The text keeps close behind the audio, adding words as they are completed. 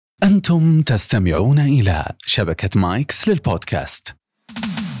أنتم تستمعون إلى شبكة مايكس للبودكاست.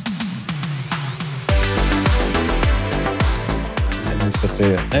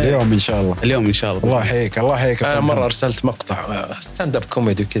 اليوم إن شاء الله. اليوم إن شاء الله. الله يحييك. أنا مرة أرسلت مقطع ستاند اب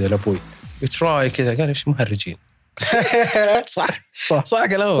كوميدي كذا لأبوي، قلت راي كذا، قال إيش مهرجين. صح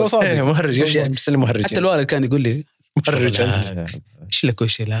كلامه. إيه مهرج، بس اللي مهرجين. حتى الوالد كان يقول لي مهرج إيش لك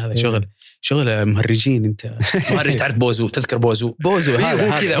وش هذا شغل مهرجين أنت. مهرج، تعرف بوزو؟ تذكر بوزو هذا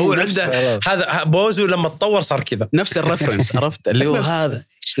هو كذا، هو عنده هذا بوزو لما تطور صار كذا، نفس الرفرنس، عرفت اللي هو هذا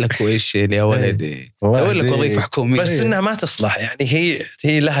إيش لك وش يا ولدي، أقول لك وظيفة حكومية بس إنها ما تصلح، يعني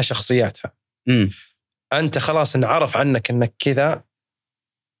هي لها شخصياتها. أنت خلاص انعرف عنك إنك كذا،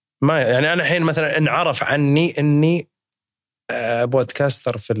 ما يعني أنا الحين مثلا انعرف عني إني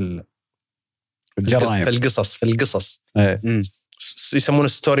بودكاستر في القصص. يسمونه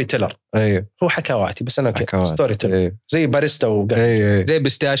ستوري تيلر. هو حكاواتي بس أنا ستوري تيلر. زي باريستا وقهوة، زي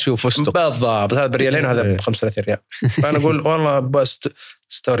بيستاشيو وفستق بالضبط. هذا بريالين وهذا ب35 ريال. فأنا أقول والله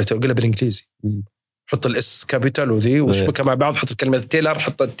ستوري تيلر، قلها بالإنجليزي، حط الإس كابيتال وذي وشبكها مع بعض، حط الكلمة تيلر،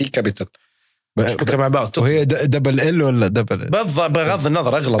 حط التي كابيتال وشبكها مع بعض. وهي دبل ال ولا دبل؟ بالضبط، بغض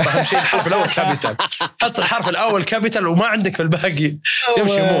النظر أغلط، أهم شيء الحرف الأول كابيتال. حط الحرف الأول كابيتال وما عندك في الباقي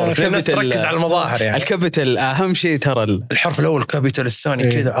تمشي أمور. الناس تركز على المظاهر، يعني الكابيتال أهم شيء ترى. الحرف الأول كابيتال،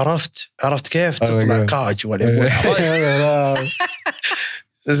 الثاني كذا. عرفت كيف تطلع كاج ولا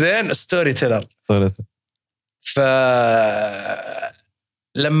زين. ستوري تيلر. فلما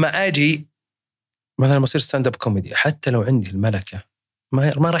أجي مثلا مصير ستاند اب كوميدي، حتى لو عندي الملكة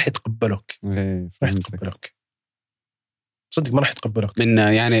ما راح يتقبلوك. صدق ما راح يتقبلوك من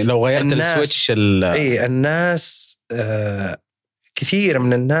يعني لو غيرت السويتش الناس كثير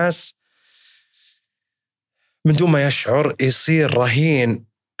من الناس من دون ما يشعر يصير رهين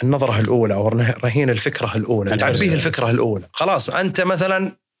النظرة الأولى أو رهين الفكرة الأولى، تعبيه الفكرة الأولى. خلاص أنت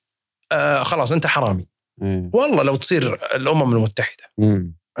مثلا خلاص أنت حرامي. والله لو تصير الأمم المتحدة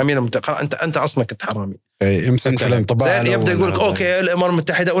أمين أنت أصلا كنت حرامي. يمسك في الانطباع، يبدأ يقولك أوكي الأمم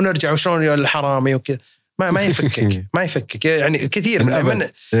المتحدة ونرجع وشلون الحرامي وكذا. ما يفكك ما يفكك يعني كثير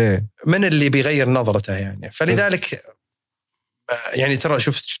من اللي بيغير نظرته يعني. فلذلك يعني ترى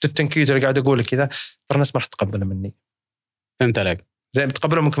شفت التنكيت اللي قاعد أقول كذا، ترى الناس ما راح تقبله مني. فهمت عليك؟ زين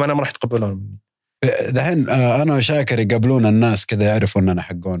بتقبلهم منكم، أنا ما راح يتقبلون مني. دحين أنا وشاكر يقبلون الناس كذا، يعرفوا أننا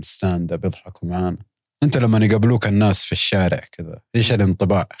حقون ستاند اب، يضحكوا معانا. أنت لما يقبلوك الناس في الشارع كذا، إيش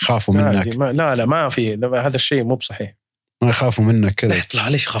الانطباع؟ خافوا منك؟ لا ما في، هذا الشيء مو بصحيح. ما يخافوا منك كذا؟ يطلع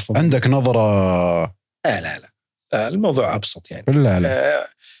ليش يخافوا؟ عندك نظرة؟ لا الموضوع أبسط يعني. لا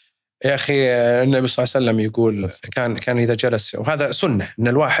يا أخي النبي صلى الله عليه وسلم يقول كان إذا جلس، وهذا سنة إن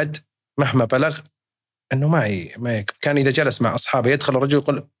الواحد مهما بلغ إنه ما كان إذا جلس مع أصحابه يدخل الرجل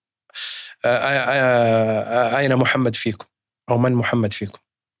يقول أين محمد فيكم، أو من محمد فيكم،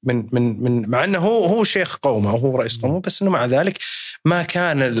 من مع أنه هو شيخ قومه وهو رئيس قومه، بس إنه مع ذلك ما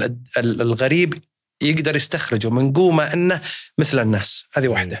كان الغريب يقدر يستخرجه من قومه إنه مثل الناس. هذه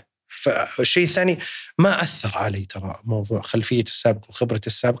واحدة. فالشيء الثاني ما أثر علي، ترى موضوع خلفية السابق وخبرة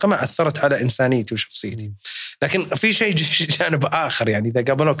السابقة ما أثرت على إنسانيتي وشخصيتي. لكن في شيء جانب آخر، يعني إذا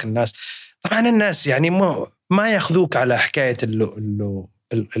قابلوك الناس، طبعا الناس يعني ما يأخذوك على حكاية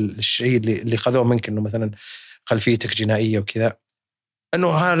الشيء اللي خذوه منك، إنه مثلا خلفيتك جنائية وكذا،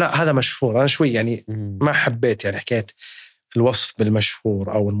 إنه لا هذا مشهور. أنا شوي يعني ما حبيت يعني حكاية الوصف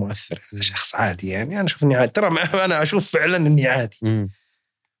بالمشهور أو المؤثر. أنا شخص عادي، يعني أنا أشوف إني عادي. ترى أنا أشوف فعلا إني عادي.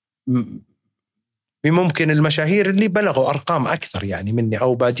 ممكن المشاهير اللي بلغوا أرقام أكثر يعني مني،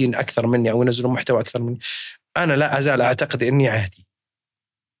 أو بادين أكثر مني، أو ينزلوا محتوى أكثر مني، أنا لا أزال أعتقد إني عادي.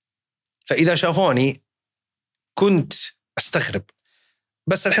 فإذا شافوني كنت أستغرب،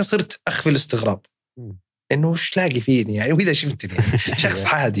 بس الحين صرت أخفي الاستغراب، إنه وش لاقي فيني يعني. وإذا شفتني شخص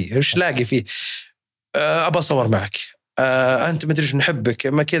عادي وش لاقي فيه، أبى أصور معك، أنت مدري شو نحبك،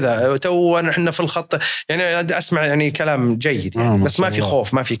 ما كذا تو نحن في الخط، يعني أسمع يعني كلام جيد يعني، بس ما في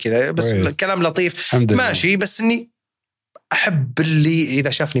خوف، ما في كذا، بس كلام لطيف ماشي. بس إني أحب اللي إذا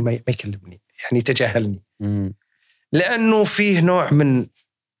شافني ما يكلمني، يعني يتجاهلني، لأنه فيه نوع من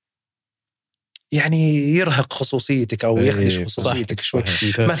يعني يرهق خصوصيتك أو يخدش خصوصيتك شوي.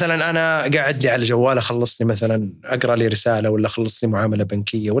 مثلا أنا قاعد لي على جوال، أخلص لي مثلا أقرأ لي رسالة، ولا أخلص لي معاملة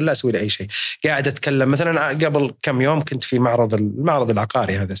بنكية، ولا أسوي لي أي شيء، قاعد أتكلم. مثلا قبل كم يوم كنت في المعرض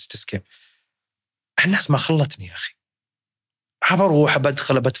العقاري هذا ستسكيب، الناس ما خلتني يا أخي. بروح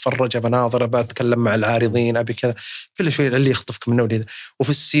بدخل بتفرج بناظر، بتكلم مع العارضين، أبي كذا، كل شوي اللي يخطفك منه ولي. وفي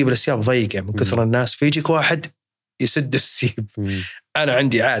السياب ضيقة من كثر الناس، فيجيك واحد يسد السيب. أنا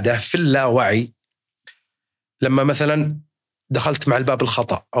عندي عادة في اللاوعي، لما مثلا دخلت مع الباب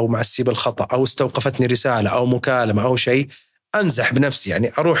الخطأ أو مع السيب الخطأ أو استوقفتني رسالة أو مكالمة أو شيء، أنزح بنفسي،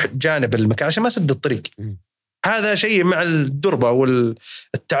 يعني أروح جانب المكان عشان ما أسد الطريق. هذا شيء مع الدربة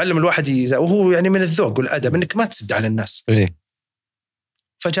والتعلم الواحد وهو يعني من الذوق والأدب إنك ما تسد على الناس.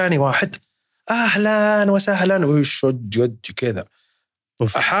 فجاني واحد أهلا وسهلا ويشد يدي كذا،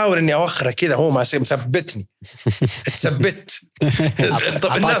 أحاول إني أوخره كذا، هو ما مثبتني تثبت.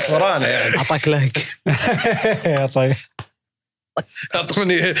 طب الناس ورانا يعني أعطاك لايك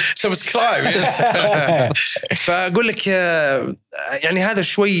أعطوني سبسكرايب. فأقول لك يعني هذا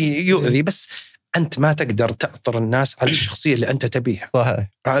شوي يؤذي، بس أنت ما تقدر تأطر الناس على الشخصية اللي أنت تبيها. صحيح.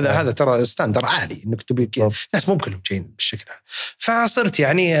 هذا ترى ستاندر عالي إنك تبي كذا. الناس مو كلهم جايين بالشكل هذا. فصرت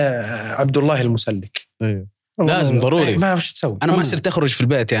يعني عبد الله المسلك. لازم ضروري. ما وش تسوي؟ أنا ما صرت أخرج في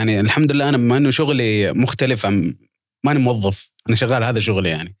البيت يعني، الحمد لله. أنا بما إنه شغلي مختلف عن ماني موظف، أنا شغال هذا شغلي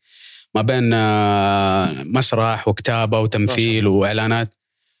يعني، ما بين مسرح وكتابة وتمثيل وإعلانات.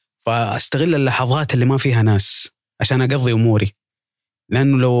 فأستغل اللحظات اللي ما فيها ناس عشان أقضي أموري،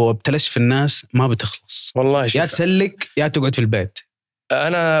 لأنه لو ابتلش في الناس ما بتخلص والله. يا تسلك يا تقعد في البيت.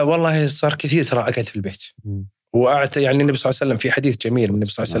 أنا والله صار كثير ترى أقعد في البيت يعني النبي صلى الله عليه وسلم في حديث جميل من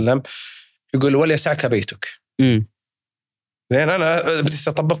النبي صلى الله عليه وسلم يقول وليسعك بيتك. لأن أنا بديت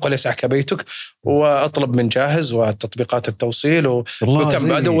أطبق وليسعك بيتك، وأطلب من جاهز وتطبيقات التوصيل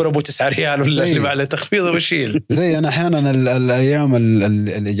وكم أدور أبو 9 ريال ولا اللي على تخفيض وشيل. زي أنا أحيانا الأيام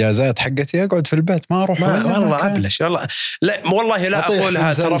الإجازات حقتي أقعد في البيت ما أروح والله أبلش والله. لا والله لا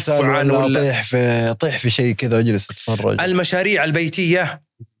أقولها ترفعا ولا طيح في شيء كذا وأجلس أتفرج. المشاريع البيتية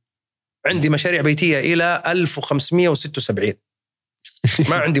عندي مشاريع بيتية إلى 1576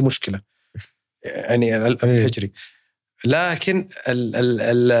 ما عندي مشكلة يعني الهجري. لكن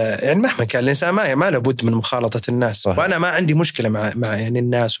يعني مهما كان الإنسان ما لابد من مخالطة الناس. وأنا ما عندي مشكلة مع يعني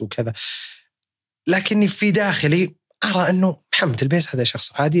الناس وكذا، لكني في داخلي أرى أنه محمد البيز هذا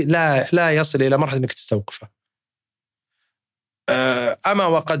شخص عادي لا يصل إلى مرحلة أنك تستوقفه. أما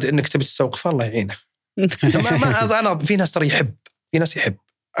وقد أنك تبي تستوقفه الله يعينه. أنا في ناس ترى يحب، في ناس يحب.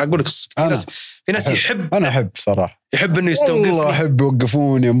 أقول لك في ناس يحب. أنا أحب صراحة، يحب إنه يستوقفني. والله أحب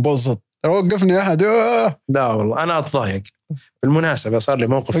يوقفوني انبسط. وقفني أحد لا والله أنا أتضايق. بالمناسبة صار لي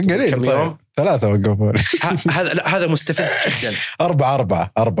موقف كم يوم 3 وقفوني. هذا مستفز جدا.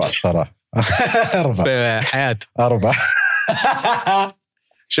 4 صراحة. 4 في حياته 4.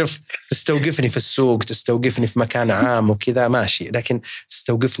 شوف تستوقفني في السوق، تستوقفني في مكان عام وكذا ماشي، لكن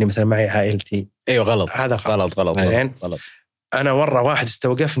تستوقفني مثلا معي عائلتي أيوة غلط. هذا غلط. زين غلط. أنا مرة واحد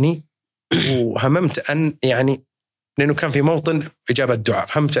استوقفني وهممت أن يعني لأنه كان في موطن إجابة دعاء،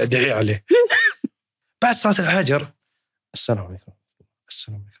 همت أدعي عليه. بعد صلاة الفجر السلام عليكم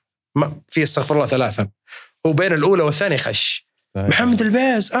ما في استغفر الله 3، وبين الأولى والثانية خش محمد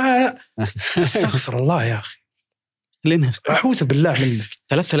البيز استغفر الله يا أخي لنا أعوذ بالله منك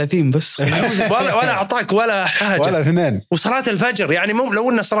 33 بس ولا أعطاك ولا حاجة ولا 2. وصلاة الفجر يعني لو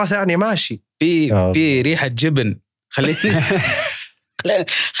إن صلاة ثانية ماشي في ريحة جبن.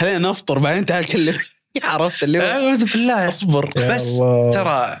 خلينا نفطر بعدين تعال كلم. عرفت اللي أعوذ بالله أصبر. بس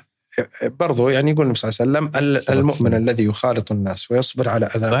ترى برضو يعني يقول النبي صلى الله عليه وسلم المؤمن الذي يخالط الناس ويصبر على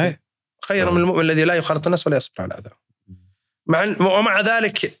أذاهم خير من المؤمن الذي لا يخالط الناس ولا يصبر على أذاهم. ومع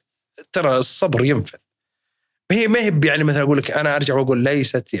ذلك ترى الصبر ينفذ. هي ما هي يعني مثلا أقول لك أنا أرجع وأقول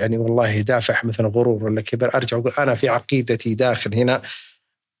ليست يعني والله دافع مثلا غرور ولا كبر. أرجع وأقول أنا في عقيدتي داخل هنا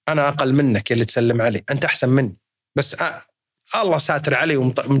أنا أقل منك اللي تسلم علي، أنت أحسن مني بس الله ساتر علي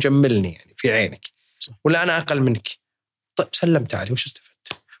ومجملني يعني في عينك، ولا أنا أقل منك. طيب سلمت علي وش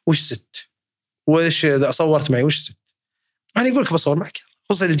استفدت؟ وش زدت؟ وش إذا صورت معي وش زدت؟ يعني يقولك بصور معك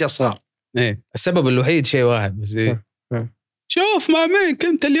خصوصا اللي جاء صغار. إيه السبب الوحيد شيء واحد بس إيه. شوف مع مين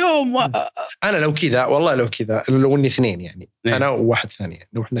كنت اليوم أنا لو كذا والله لو كذا لو إني 2 يعني إيه؟ أنا وواحد ثاني يعني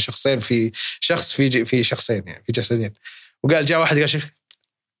لو إحنا شخصين في شخص في شخصين يعني في جسدين، وقال جاء واحد قال شوف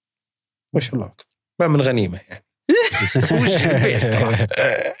ما شاء الله ما من غنيمة يعني وش البيس ترى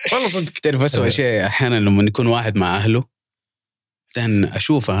والله صدق. تعرف أسوأ شيء أحيانا لما يكون واحد مع أهله لأن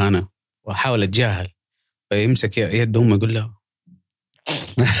أشوفه أنا وأحاول أتجاهل فيمسك يدهم يقول له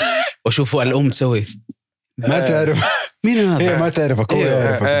وأشوفه الأم تسوي ما تعرف مين هذا؟ هي ما تعرفك هو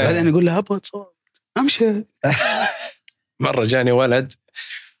يعرفك. بعدين يقول له أبغى تصور أمشي. مرة جاني ولد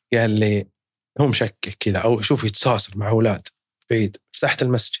قال لي هو مشكك كذا أو شوف يتساصر مع أولاد بعيد في ساحة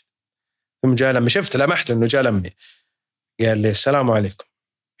المسجد، ثم جاء لما شفت لمحت إنه جاء لمي قال لي السلام عليكم،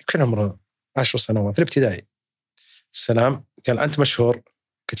 يمكن عمره 10 سنوات في الابتدائي. السلام، قال أنت مشهور؟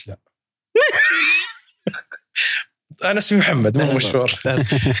 قلت لا أنا اسمي محمد مو مشهور.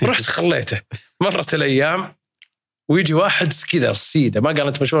 رحت خليته. مرت الأيام ويجي واحد كذا الصيدة ما قال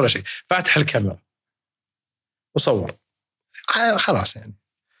أنت مشهور شيء، فاتح الكاميرا وصور خلاص يعني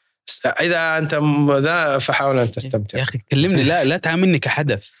إذا أنت ذا فحاول أن تستمتع. يا أخي كلمني، لا تعاملني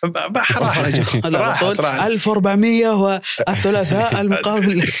كحدث. راح 1400 والثلاثاء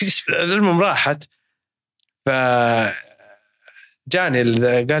المقابل. المهم راحت، فجاني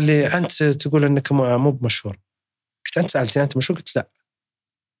قال لي أنت تقول أنك مو بمشهور. قلت أنت سألتني أنت مشهور؟ قلت لا.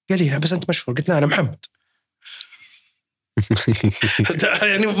 قال لي بس أنت مشهور. قلت لا أنا محمد.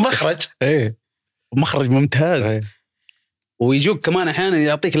 يعني مخرج مخرج ممتاز. ويجوك كمان أحيانا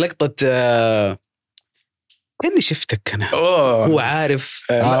يعطيك لقطة إني شفتك أنا. هو عارف.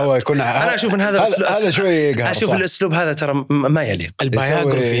 هو يكون أنا أشوف إن هذا شوي يقهر. أشوف الأسلوب هذا ترى ما يليق.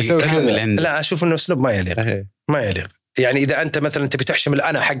 البيوغرافي كامل عنده. لا أشوف إنه أسلوب ما يليق. ما يليق. يعني إذا أنت مثلا تبي تحشم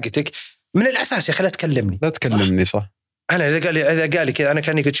أنا حقتك من الأساس يا أخي لا تكلمني. صح. أنا إذا قال لي كذا أنا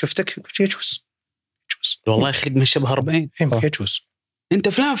كأني قد شفتك قلت يجوز. والله يخلق من شبه 40. يجوز. انت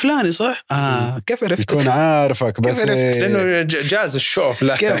فلاني صح؟ كيف عرفت؟ يكون عارفك بس لانه جاز الشوف.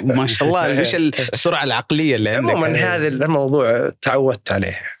 لا ما شاء الله ايش السرعه العقليه اللي عندك. عموما هذا الموضوع تعودت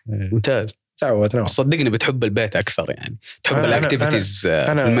عليه. ممتاز. تعودنا. صدقني بتحب البيت اكثر، يعني تحب الاكتيفيتيز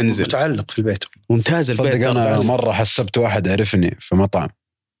في المنزل. متعلق في البيت. ممتاز البيت. صدق انا مره حسبت واحد عرفني في مطعم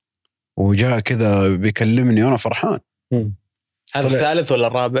وجاء كذا بيكلمني وانا فرحان. هذا الثالث ولا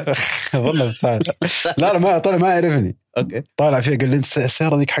الرابع؟ والله الثالث. لا ما طلع ما يعرفني. اوكي. طالع فيه قال لي انت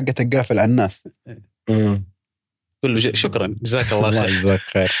السياره ذيك حقتك قافل على الناس. قل له شكرا جزاك الله خير. جزاك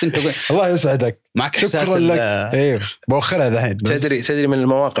خير. الله يسعدك. معك احساس ايوه بوخرها دحين. تدري من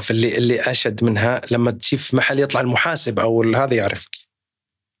المواقف اللي اشد منها لما تشوف في محل يطلع المحاسب او هذا يعرفك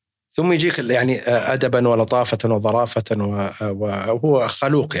ثم يجيك يعني ادبا ولطافه وظرافه وهو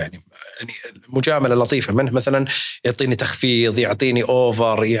خلوق يعني مجامله لطيفه منه، مثلا يعطيني تخفيض، يعطيني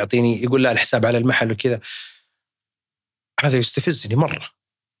اوفر، يعطيني يقول لا الحساب على المحل وكذا. هذا يستفزني مره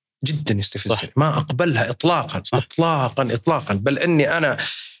جدا، يستفزني. صح. ما اقبلها اطلاقا. صح. اطلاقا بل اني انا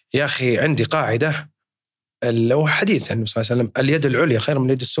يا اخي عندي قاعده لو حديث النبي صلى الله عليه وسلم اليد العليا خير من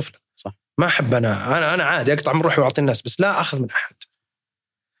اليد السفلى. صح. ما احب انا عادي اقطع من روحي واعطي الناس، بس لا اخذ من احد.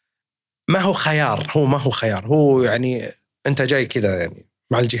 ما هو خيار، هو يعني انت جاي كذا يعني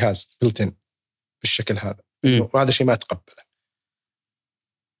مع الجهاز بلتين بالشكل هذا. وهذا شيء ما اتقبله.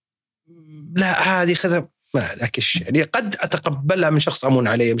 لا عادي خذها ما ذاك الشيء يعني قد اتقبلها من شخص امون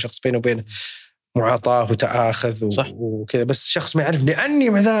عليه، من شخص بينه وبينه معاطاه وتآخذ وكذا، بس شخص ما يعرفني اني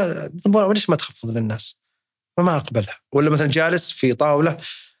ماذا ليش ما تخفض للناس؟ ما اقبلها. ولا مثلا جالس في طاوله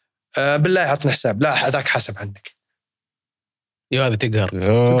بالله عطنا حساب، لا هذاك حسب عنك. هذا تقهر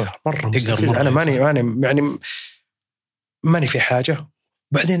مرة. انا ماني يعني ماني في حاجه.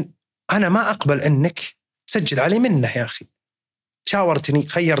 بعدين انا ما اقبل انك تسجل علي منه يا اخي. شاورتني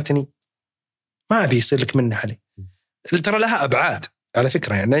خيرتني ما أبي يصير لك منه علي. ترى لها أبعاد على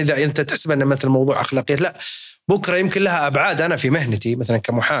فكرة، يعني إذا أنت تحسب أن مثل موضوع أخلاقيات، لا بكرة يمكن لها أبعاد. أنا في مهنتي مثلا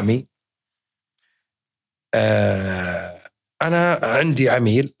كمحامي أنا عندي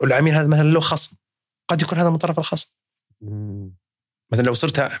عميل، والعميل هذا مثلا له خصم، قد يكون هذا من طرف الخصم. مثلا لو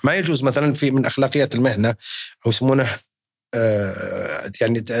صرت ما يجوز مثلا في من أخلاقيات المهنة أو يسمونه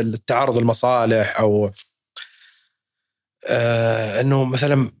يعني التعارض المصالح، أو أنه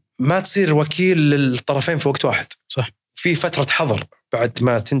مثلا ما تصير وكيل للطرفين في وقت واحد. صح. في فترة حظر بعد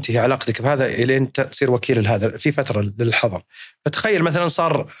ما تنتهي علاقتك بهذا إلى أنت تصير وكيل هذا، في فترة للحظر. فتخيل مثلا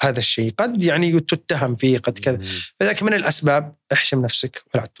صار هذا الشيء قد يعني تتهم فيه قد كذا، فذاك من الأسباب احشم نفسك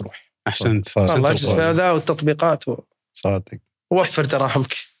ولا تروح. أحسنت. الله يجزاك هذا والتطبيقات صادق. وفر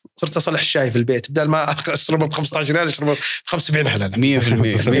دراهمك. صرت أصلح الشاي في البيت بدل ما أشربه ب15 ريال أشربه ب75 هللة.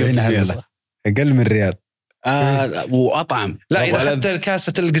 100% أقل من ريال. وأطعم. لا إذا أخذت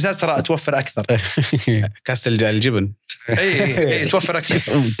كاسة القزاز ترى توفر أكثر. كاسة الجبن. إيه توفر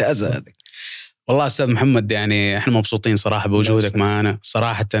أكثر. ممتازة هذه. والله أستاذ محمد يعني إحنا مبسوطين صراحة بوجودك معنا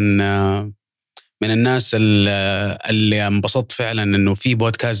صراحة. من الناس اللي انبسطت فعلا إنه في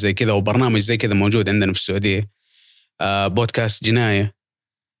بودكاست زي كذا وبرنامج زي كذا موجود عندنا في السعودية. بودكاست جناية.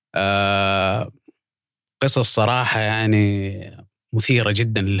 قصص صراحة يعني مثيرة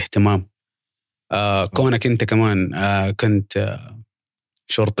جدا للاهتمام. كونك أنت كمان كنت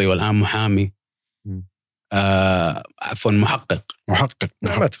شرطي والآن محامي، عفوا محقق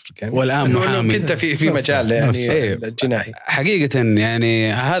ما تفرق يعني. والآن محامي كنت في مجال يعني الجنائي. حقيقة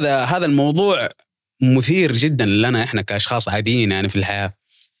يعني هذا الموضوع مثير جدا لنا إحنا كأشخاص عاديين يعني في الحياة،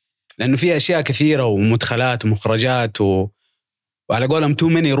 لأنه في أشياء كثيرة ومدخلات ومخرجات وعلى قولهم too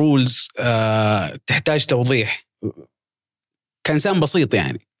many rules تحتاج توضيح كإنسان بسيط.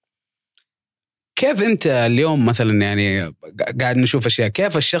 يعني كيف أنت اليوم مثلا يعني قاعد نشوف أشياء،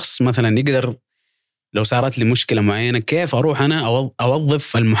 كيف الشخص مثلا يقدر لو صارت لي مشكلة معينة كيف أروح أنا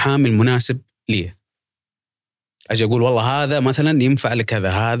أوظف المحامي المناسب لي؟ أجي أقول والله هذا مثلا ينفع لكذا،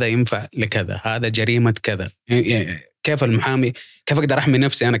 هذا ينفع لكذا، هذا جريمة كذا. كيف المحامي، كيف أقدر أحمي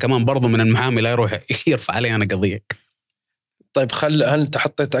نفسي أنا كمان برضو من المحامي لا يروح يرفع علي أنا قضية؟ طيب هل أنت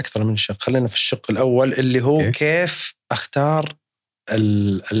حطيت أكثر من شق؟ خلينا في الشق الأول اللي هو كيف أختار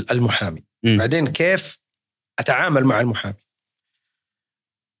المحامي. بعدين كيف أتعامل مع المحامي.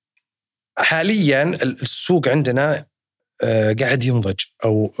 حاليا السوق عندنا قاعد ينضج،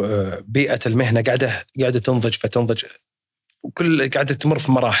 أو بيئة المهنة قاعدة تنضج فتنضج، وكل قاعدة تمر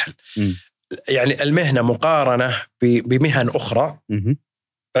في مراحل. يعني المهنة مقارنة بمهن أخرى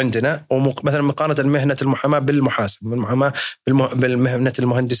عندنا، مثلا مقارنة المهنة المحاماة بالمحاسب، بالمهنة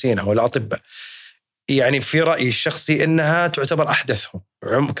المهندسين أو الأطباء، يعني في رأيي الشخصي إنها تعتبر أحدثهم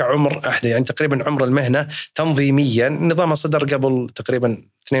كعمر أحدث. يعني تقريبا عمر المهنة تنظيميا نظامها صدر قبل تقريبا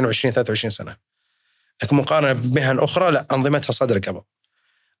 22-23 سنة، لكن مقارنة بمهن أخرى لا، أنظمتها صدر قبل.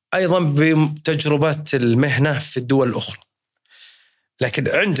 أيضا بتجربة المهنة في الدول الأخرى. لكن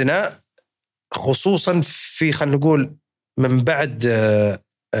عندنا خصوصا في خلينا نقول من بعد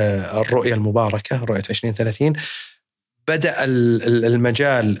الرؤية المباركة، رؤية 2030، بدأ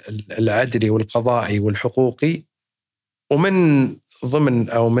المجال العدلي والقضائي والحقوقي، ومن ضمن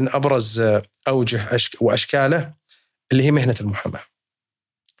أو من أبرز أوجه وأشكاله اللي هي مهنة المحاماة.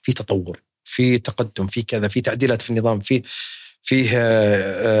 في تطور، في تقدم، في كذا، في تعديلات في النظام،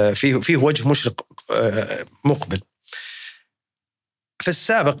 فيه وجه مشرق مقبل. في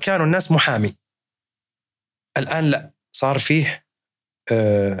السابق كانوا الناس محامي، الآن لا، صار فيه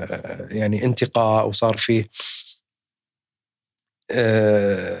يعني انتقاء، وصار فيه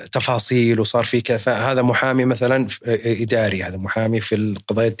تفاصيل، وصار فيه كذا. هذا محامي مثلا إداري، هذا محامي في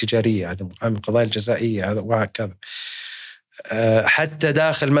القضايا التجارية، هذا محامي في القضايا الجزائية، هذا وهكذا. حتى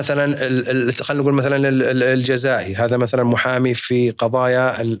داخل مثلا خلينا نقول مثلا الجزائي، هذا مثلا محامي في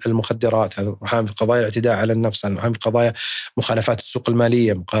قضايا المخدرات، هذا محامي في قضايا الاعتداء على النفس، هذا محامي في قضايا مخالفات السوق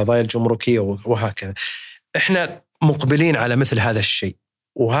المالية، قضايا الجمركية وهكذا. احنا مقبلين على مثل هذا الشيء،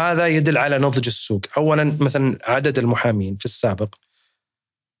 وهذا يدل على نضج السوق. اولا مثلا عدد المحامين في السابق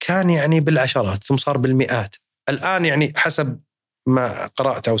كان يعني بالعشرات ثم صار بالمئات، الآن يعني حسب ما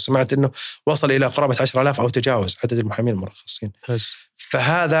قرأت أو سمعت أنه وصل إلى قرابة 10,000 أو تجاوز عدد المحامين المرخصين.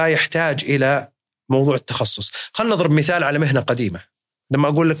 فهذا يحتاج إلى موضوع التخصص. خلنا نضرب مثال على مهنة قديمة. لما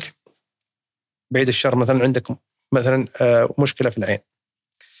أقول لك بعيد الشر، مثلا عندك مثلا مشكلة في العين،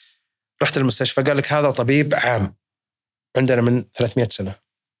 رحت المستشفى قال لك هذا طبيب عام عندنا من 300 سنة،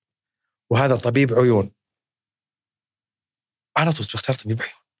 وهذا طبيب عيون، على طول تختار طبيب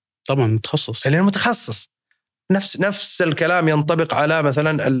عيون طبعا متخصص، اللي متخصص. نفس الكلام ينطبق على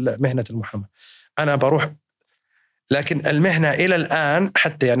مثلا مهنة المحاماة. أنا بروح، لكن المهنة إلى الآن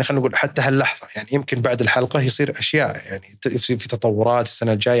حتى يعني خلينا نقول حتى هاللحظة، يعني يمكن بعد الحلقة يصير أشياء يعني في تطورات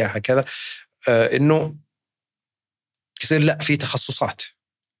السنة الجاية هكذا، إنه يصير لا في تخصصات.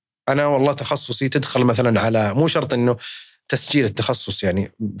 أنا والله تخصصي تدخل مثلا على، مو شرط إنه تسجيل التخصص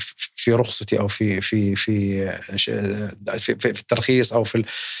يعني في رخصتي أو في الترخيص أو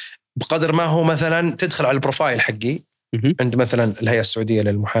بقدر ما هو مثلا تدخل على البروفايل حقي عند مثلا الهيئة السعودية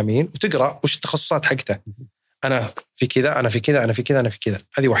للمحامين وتقرأ وش التخصصات حقته. أنا في كذا، أنا في كذا، أنا في كذا، أنا في كذا.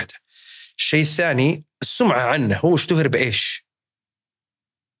 هذه واحدة. الشيء الثاني السمعة عنه، هو اشتهر بإيش،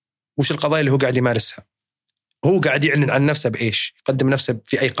 وش القضايا اللي هو قاعد يمارسها، هو قاعد يعلن عن نفسه بإيش، يقدم نفسه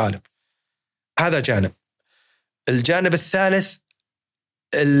في أي قالب. هذا جانب. الجانب الثالث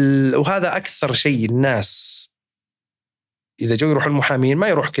وهذا أكثر شيء الناس إذا جو يروح المحامين ما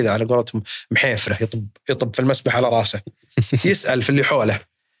يروح كذا على قولتهم محيفرة يطب في المسبح على راسه، يسأل في اللي حوله.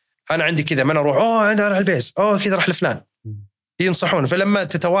 أنا عندي كذا، ما أنا أروح عندي على البيز كذا راح لفلان، ينصحون. فلما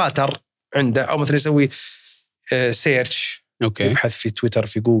تتواتر عنده أو مثلا يسوي سيرش، يبحث في تويتر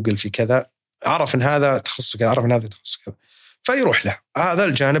في جوجل في كذا، عرف إن هذا تخصص كذا، عرف إن هذا تخصص كذا، فيروح له. هذا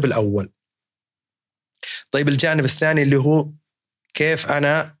الجانب الأول. طيب الجانب الثاني اللي هو كيف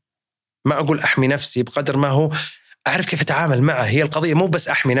أنا ما أقول أحمي نفسي بقدر ما هو أعرف كيف أتعامل معه. هي القضية مو بس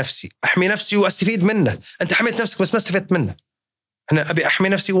أحمي نفسي وأستفيد منه. أنت حميت نفسك بس ما استفدت منه. أنا أبي أحمي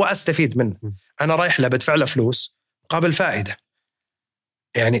نفسي وأستفيد منه. أنا رايح له بدفع له فلوس قابل فائدة.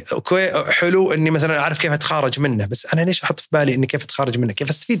 يعني حلو إني مثلا أعرف كيف أتخارج منه، بس أنا ليش أحط في بالي إني كيف أتخارج منه، كيف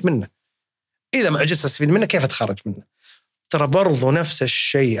أستفيد منه. إذا ما عجزت أستفيد منه كيف أتخارج منه. ترى برضو نفس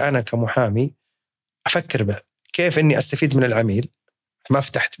الشيء أنا كمحامي أفكر به، كيف إني أستفيد من العميل. ما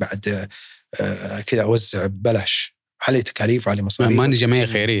فتحت بعد كذا أوزع ببلاش، علي تكاليف وعلي مصاريف. ما جمعية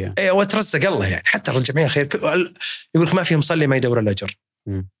خيرية. وترزق الله يعني. حتى الجمعية خير يقول لك ما فيه مصلي ما يدور الأجر.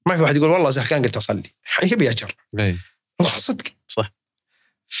 ما في واحد يقول والله زهقان قلت أصلي يبي أجر. صدق صح.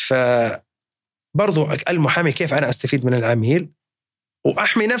 فبرضو المحامي كيف أنا أستفيد من العميل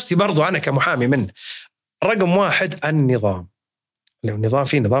وأحمي نفسي برضو أنا كمحامي منه. رقم 1 النظام. لو النظام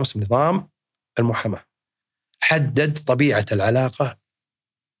فيه نظام اسمه نظام المحاماة، حدد طبيعة العلاقة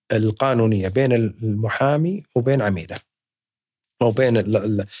القانونية بين المحامي وبين عميله، أو بين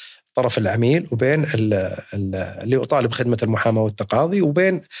الطرف العميل وبين اللي يطالب خدمة المحاماة والتقاضي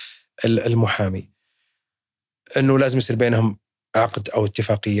وبين المحامي. أنه لازم يصير بينهم عقد أو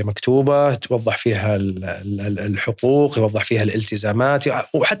اتفاقية مكتوبة توضح فيها الحقوق، يوضح فيها الالتزامات،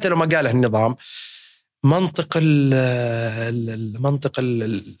 وحتى لو ما قاله النظام منطق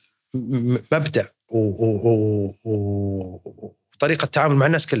المبدأ وطريقة التعامل مع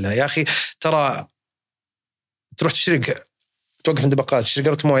الناس كلها. يا أخي ترى تروح تشتري، توقف عند بقالة تشتري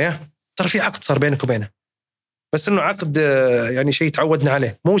قرة موية، ترى في عقد صار بينك وبينه، بس إنه عقد يعني شيء تعودنا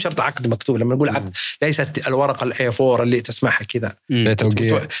عليه، مو شرط عقد مكتوب. لما نقول عقد ليست الورقة الA4 اللي تسمعها كذا،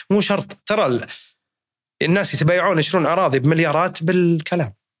 مو شرط. ترى الناس يتبايعون يشترون أراضي بمليارات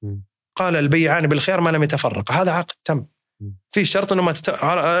بالكلام. قال البيعان بالخير ما لم يتفرق، هذا عقد تم. في شرط إنه ما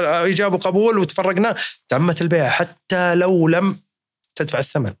إجابة قبول وتفرقنا، تمت البيع حتى لو لم تدفع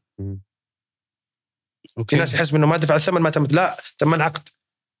الثمن. في ناس يحسب إنه ما دفع الثمن ما تمت، لا، تم العقد.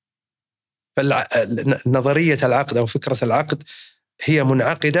 فنظرية العقد أو فكرة العقد هي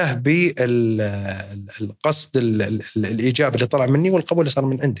منعقدة بالقصد الإيجاب اللي طلع مني والقبول اللي صار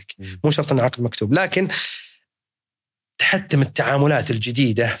من عندك. مو شرط أن عقد مكتوب، لكن تحتم التعاملات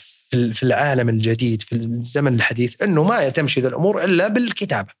الجديدة في العالم الجديد في الزمن الحديث أنه ما تمشي الأمور إلا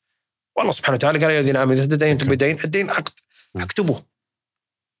بالكتابة. والله سبحانه وتعالى قال يا الذين آمنوا إذا تداينتم بدين الدين عقد اكتبوه.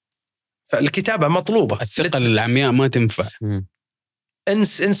 فالكتابة مطلوبة. الثقة العمياء ما تنفع.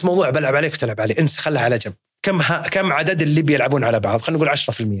 انس موضوع بلعب عليك وتلعب عليه، انس خلها على جنب. كم عدد اللي بيلعبون على بعض؟ خلينا نقول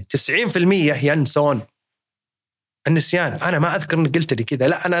 10%، 90% ينسون. النسيان. أنا ما أذكر إنك قلت لي كذا،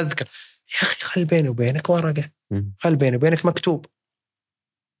 لا أنا أذكر. يا أخي خل بيني وبينك ورقة، خل بيني وبينك مكتوب.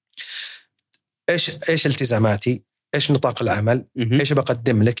 إيش التزاماتي؟ إيش نطاق العمل؟ إيش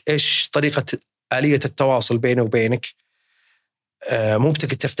بقدم لك؟ إيش طريقة آلية التواصل بيني وبينك؟ مو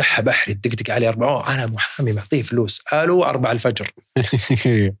بتقدر تفتحها بحري تدقدق عليه 4. أنا محامي معطيه فلوس، قالوا 4 الفجر.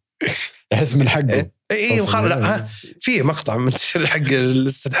 يحس من حقه. إيه وخلاص. لا في مقطع من حق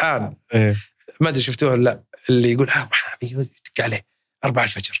الاستدحان، ما أدري شفتوه لا، اللي يقول محامي يدق عليه 4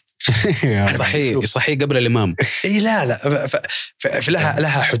 الفجر. صحيح قبل الإمام. إيه لا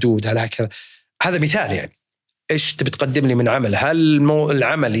لها حدود، لها كذا. هذا مثال يعني. إيش تبي تقدم لي من عمل؟ هل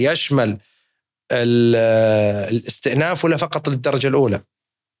العمل يشمل الاستئناف ولا فقط للدرجة الأولى؟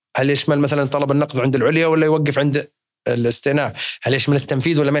 هل يشمل مثلا طلب النقض عند العليا ولا يوقف عند الاستئناف؟ هل يشمل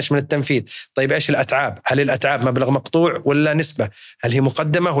التنفيذ ولا ما يشمل التنفيذ؟ طيب إيش الأتعاب؟ هل الأتعاب مبلغ مقطوع ولا نسبة؟ هل هي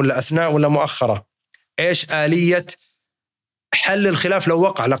مقدمة ولا أثناء ولا مؤخرة؟ إيش آلية حل الخلاف لو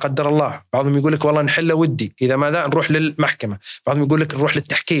وقع لا قدر الله؟ بعضهم يقول لك والله نحله ودي، إذا ماذا نروح للمحكمة. بعضهم يقول لك نروح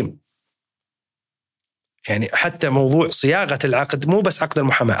للتحكيم. يعني حتى موضوع صياغة العقد مو بس عقد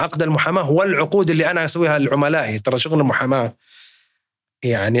المحاماة، عقد المحاماة هو العقود اللي أنا أسويها لعملائي. ترى شغل المحاماة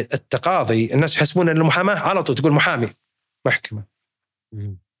يعني التقاضي، الناس يحسبون أن المحاماة على طول تقول محامي محكمة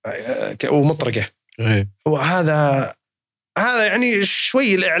ومطرقة. وهذا يعني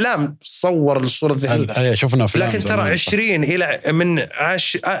شوي الإعلام صور الصورة الذهنية. شفنا لكن ترى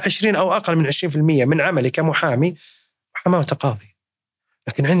 20 أو أقل من 20% من عملي كمحامي محاماة وتقاضي.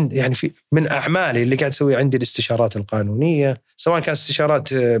 لكن عند يعني من أعمالي اللي قاعد أسوي عندي الاستشارات القانونية، سواء كانت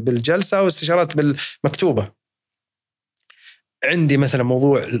استشارات بالجلسة أو استشارات بالمكتوبة. عندي مثلا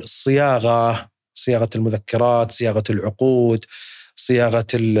موضوع صياغة المذكرات، صياغة العقود، صياغة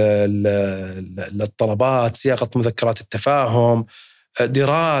الطلبات، صياغة مذكرات التفاهم،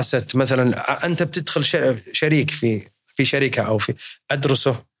 دراسة. مثلا أنت بتدخل شريك في شركة أو في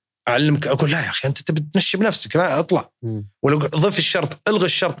أدرسه، أعلمك، أقول لا يا أخي أنت تبي تمشي بنفسك، لا أطلع. ولو ضف الشرط، ألغي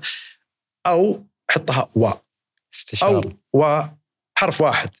الشرط، أو حطها استشارة أو حرف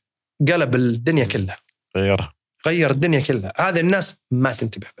واحد قلب الدنيا كلها، غير الدنيا كلها. هذا الناس ما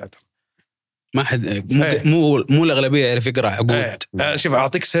تنتبه بعد. ما حد مو الأغلبية يعرف يقرأ عقود. شوف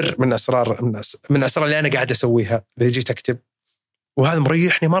أعطيك سر من أسرار اللي أنا قاعد أسويها. إذا جيت أكتب وهذا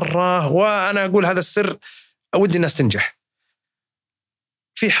مريحني مرة، وأنا أقول هذا السر أودي الناس تنجح.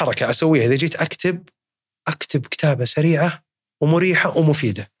 في حركة أسويها إذا جيت أكتب كتابة سريعة ومريحة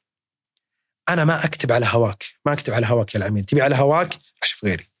ومفيدة. أنا ما أكتب على هواك، يا العميل تبي على هواك أشوف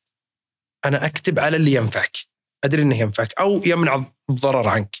غيري. أنا أكتب على اللي ينفعك، أدري إنه ينفعك أو يمنع الضرر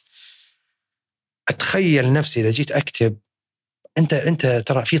عنك. أتخيل نفسي إذا جيت أكتب، أنت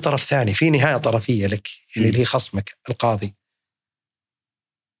ترى في طرف ثاني، في نهاية طرفية لك اللي هي خصمك القاضي.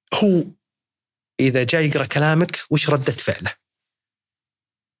 هو إذا جاي يقرأ كلامك وش ردة فعله؟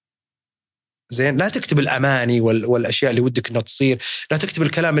 زين، لا تكتب الأماني والأشياء اللي ودك إنها تصير، لا تكتب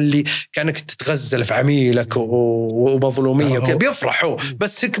الكلام اللي كأنك تتغزل في عميلك ومظلومية وكذا، بيفرحوا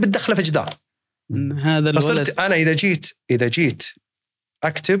بس هيك بتدخله في جدار. هذا الولد. فصرت أنا إذا جيت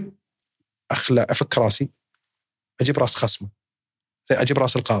أكتب أفك راسي، أجيب راس خصمه، أجيب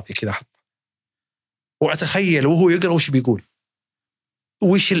راس القاضي كذا أحط، وأتخيل وهو يقرأ وش بيقول،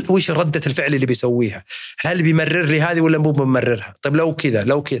 وش ردة الفعل اللي بيسويها، هل بيمرر لي هذه ولا مو بمررها؟ طيب لو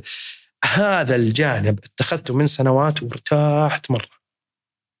كذا هذا الجانب اتخذته من سنوات وارتحت مرة.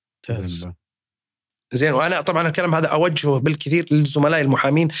 زين. وأنا طبعا الكلام هذا أوجهه بالكثير للزملاء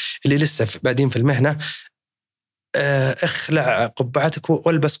المحامين اللي لسه بادين في المهنة. اخلع قبعتك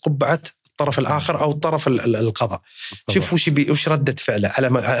والبس قبعة الطرف الآخر أو طرف القضاء. شوف وش ردة فعله،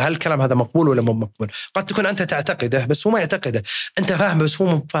 هل الكلام هذا مقبول ولا مو مقبول. قد تكون أنت تعتقده بس هو ما يعتقده، أنت فاهمه بس هو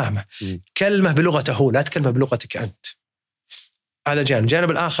مو فاهمه. كلمة بلغته هو، لا تكلمه بلغتك أنت. هذا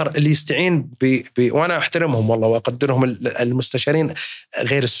جانب الآخر اللي يستعين وأنا أحترمهم والله وأقدرهم، المستشارين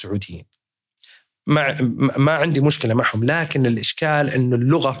غير السعوديين، ما عندي مشكلة معهم، لكن الإشكال إنه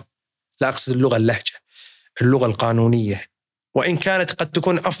اللغة، لا أقصد اللغة اللهجة، اللغة القانونية، وإن كانت قد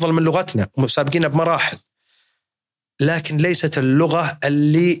تكون أفضل من لغتنا ومسابقين بمراحل، لكن ليست اللغة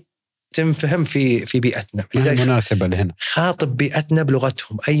اللي تنفهم في بيئتنا. مناسبة لهنا. خاطب بيئتنا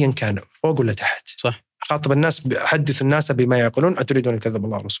بلغتهم أيا كان، فوق ولا تحت. صح. خاطب الناس، حدث الناس بما يقولون، أتريدون كذب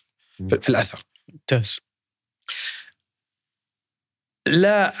الله ورسوله في الأثر. ممتاز.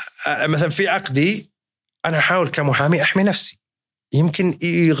 لا مثلا في عقدي أنا أحاول كمحامي أحمي نفسي، يمكن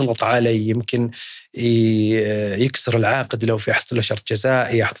يغلط علي، يمكن يكسر العقد، لو في أحط له شرط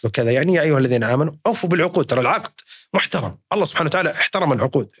جزائي، يحط له كذا. يعني يا أيها الذين آمنوا أوفوا بالعقود، ترى العقد محترم، الله سبحانه وتعالى احترم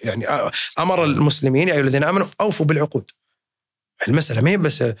العقود، يعني أمر المسلمين يا أيها الذين آمنوا أوفوا بالعقود. المسألة ما هي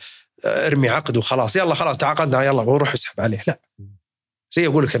بس ارمي عقد وخلاص، يلا خلاص تعاقدنا يلا وروح اسحب عليه، لا. زي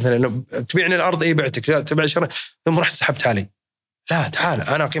أقول لك مثلا تبيعني الأرض، إيه بعتك، تبيع شرع ثم رحت سحبت علي، لا تعال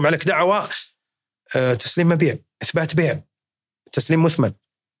أنا أقيم عليك دعوة تسليم مبيع، إثبات بيع، تسليم مثمن،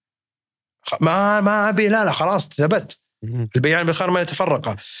 ما أبي، لا خلاص ثبت. البيان بالخير ما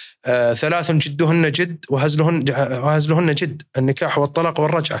يتفرقا، 3 جدهن جد وهزلهن جد، النكاح والطلاق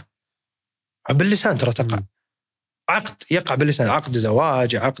والرجعة باللسان، ترى تقع. عقد يقع باللسان، عقد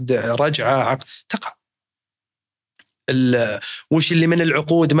زواج، عقد رجعة، عقد تقع. وش اللي من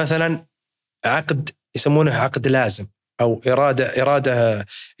العقود مثلا عقد يسمونه عقد لازم، أو إرادة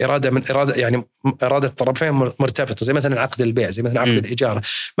يعني إرادة الطرفين مرتبطة، زي مثلا عقد البيع، زي مثلا عقد الإجارة.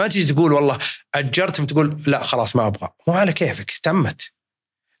 ما تيجي تقول والله أجرتهم تقول لا خلاص ما أبغى، مو على كيفك تمت.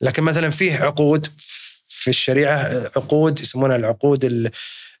 لكن مثلا فيه عقود في الشريعة، عقود يسمونها العقود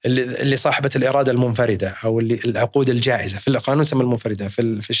اللي صاحبة الإرادة المنفردة، أو العقود الجائزة. في القانون يسمى المنفردة،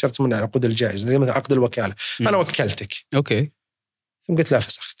 في الشرط يسمونها العقود الجائزة، زي مثلا عقد الوكالة. أنا وكلتك أوكي، ثم قلت لا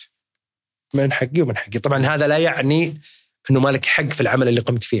فسخت، من حقي ومن حقي. طبعا هذا لا يعني أنه مالك حق في العمل اللي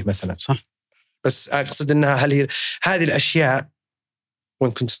قمت فيه مثلا، صح. بس أقصد أنها هذه الأشياء،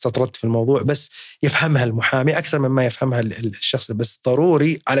 وإن كنت استطردت في الموضوع، بس يفهمها المحامي أكثر مما يفهمها الشخص. بس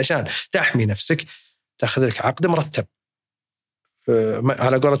ضروري علشان تحمي نفسك تأخذ لك عقد مرتب،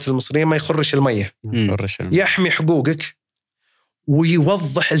 على قولة المصريين ما يخرش المية، يحمي حقوقك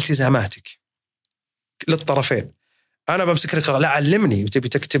ويوضح التزاماتك للطرفين. أنا بمسك لك، لا علمني، تبي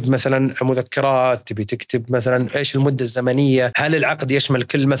تكتب مثلا مذكرات، تبي تكتب مثلا إيش المدة الزمنية، هل العقد يشمل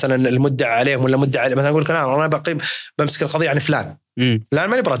كل مثلا المدعى عليهم ولا مدعى عليه. مثلا أقول لك أنا بمسك القضية عن فلان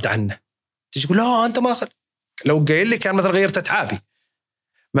ماني برد عنه، تيجي تقول لا أنت ما لو قايل لي كان مثلا غيرت أتعابي.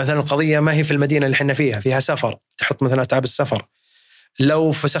 مثلا القضية ما هي في المدينة اللي حنا فيها سفر، تحط مثلا أتعاب السفر.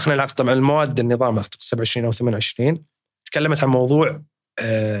 لو فسخنا العقد مع المواد النظام أعتقد 27 أو 28 تكلمت عن موضوع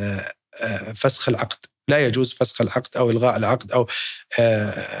فسخ العقد، لا يجوز فسخ العقد أو إلغاء العقد أو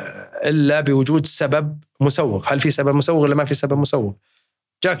إلا بوجود سبب مسوغ. هل في سبب مسوغ ولا ما في سبب مسوغ؟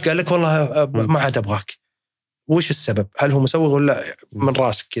 جاك قال لك والله ما عاد أبغاك، وش السبب؟ هل هو مسوغ ولا من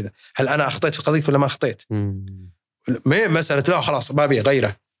راسك كذا؟ هل أنا أخطيت في قضيتك ولا ما أخطيت؟ مسألة لا خلاص ما بي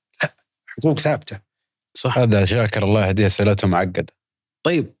غيره، لا، حقوق ثابتة. صح. هذا شاكر الله هديه سألته معقدة.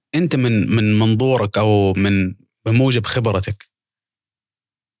 طيب أنت من منظورك أو بموجب خبرتك،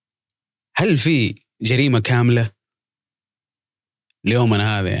 هل في جريمة كاملة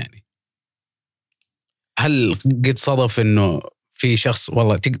ليومنا هذا؟ يعني هل قد صدف إنه في شخص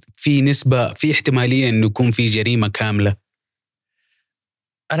والله في نسبة، في احتمالية إنه يكون في جريمة كاملة؟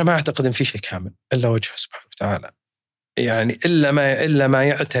 أنا ما أعتقد إن في شيء كامل إلا وجهه سبحانه وتعالى، يعني إلا ما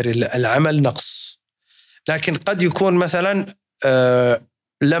يعتري العمل نقص. لكن قد يكون مثلا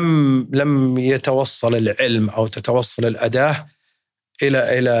لم يتوصل العلم أو تتوصل الأداة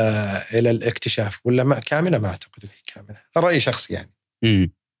إلى الاكتشاف، ولا ما كاملة. ما أعتقد فيه كاملة، رأي شخصي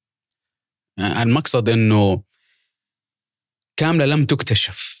يعني. المقصد إنه كاملة لم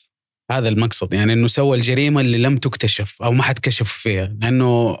تكتشف. هذا المقصد، يعني إنه سوى الجريمة اللي لم تكتشف أو ما حد كشف فيها.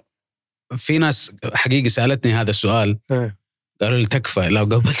 لأنه في ناس حقيقة سألتني هذا السؤال، قالوا لي تكفى لو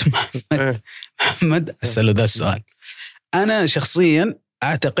قابلت محمد أسأله ذا السؤال. أنا شخصيا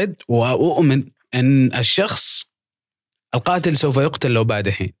أعتقد وأؤمن أن الشخص القاتل سوف يقتل لو بعد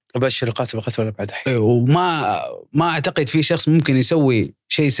حين. أبشر القاتل بقتل ولا بعد حين. وما أعتقد في شخص ممكن يسوي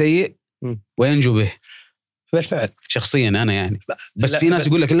شيء سيء وينجو به بالفعل. شخصيا أنا يعني، بس في ناس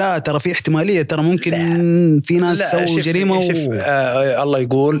يقول لك لا ترى في احتمالية، ترى ممكن في ناس سووا جريمة الله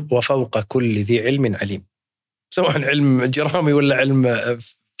يقول وفوق كل ذي علم عليم، سواء علم جرامي ولا علم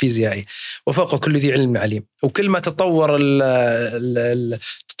فيزيائي، وفوق كل ذي علم عليم. وكل ما تطور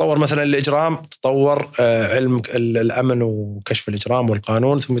تطور مثلا الإجرام، تطور علم الأمن وكشف الإجرام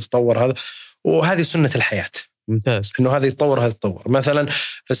والقانون، ثم يتطور هذا. وهذه سنة الحياة. ممتاز. إنه هذا يتطور هذا يتطور. مثلا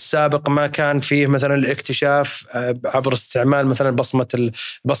في السابق ما كان فيه مثلا الاكتشاف عبر استعمال مثلا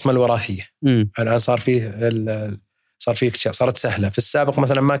البصمة الوراثية. الآن صار فيه اكتشاف، صارت سهلة. في السابق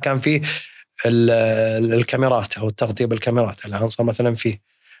مثلا ما كان فيه الكاميرات أو التغطية بالكاميرات، الآن صار مثلا فيه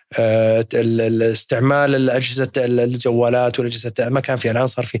الاستعمال الأجهزة الجوالات والأجهزة، ما كان فيه، الآن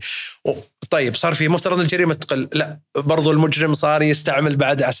صار فيه. طيب صار فيه، مفترض الجريمة تقل، لا برضو المجرم صار يستعمل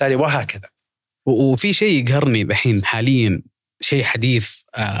بعد أساليب وهكذا. وفي شيء يقهرني بحين حاليا، شيء حديث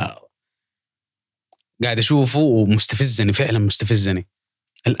قاعد أشوفه ومستفزني، فعلا مستفزني.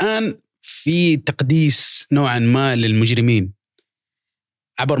 الآن في تقديس نوعا ما للمجرمين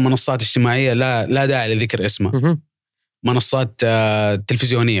عبر منصات اجتماعية، لا داعي لذكر اسمه، منصات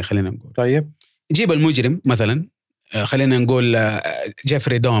تلفزيونية خلينا نقول. طيب نجيب المجرم مثلا، خلينا نقول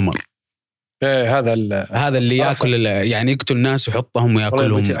جيفري دومر. هذا اللي يأكل، يعني يقتل الناس ويحطهم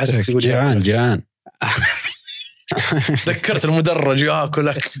ويأكلهم. جيعان ذكرت المدرج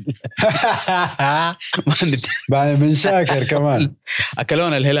يأكلك. من شاكر كمان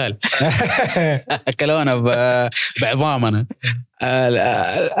أكلونا الهلال. أكلونا بعظامنا.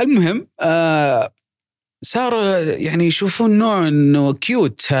 المهم صار يعني يشوفون نوع إنه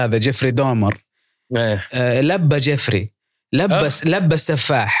كيوت هذا جيفري دومر. لبى جيفري، لبس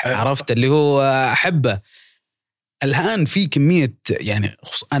سفاح، عرفت اللي هو أحبه. الآن في كمية، يعني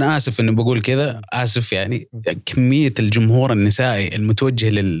أنا آسف إنه بقول كذا، آسف يعني، كمية الجمهور النسائي المتوجه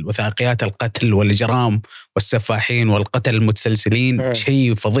للوثائقيات القتل والإجرام والسفاحين والقتل المتسلسلين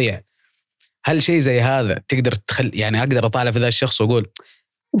شيء فظيع. هل شيء زي هذا تقدر يعني أقدر أطالع في ذا الشخص وأقول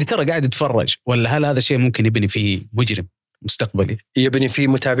أنت ترى قاعد تتفرج، ولا هل هذا شيء ممكن يبني فيه مجرم مستقبلي؟ يبني فيه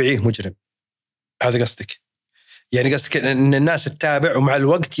متابعيه مجرم، هذا قصدك؟ يعني قصدك إن الناس تتابع ومع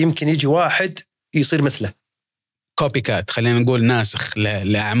الوقت يمكن يجي واحد يصير مثله، كوبي كات، خلينا نقول ناسخ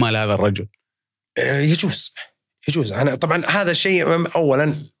لأعمال هذا الرجل. يجوز. أنا طبعا هذا الشيء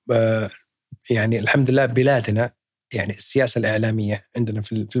أولا يعني الحمد لله بلادنا، يعني السياسة الإعلامية عندنا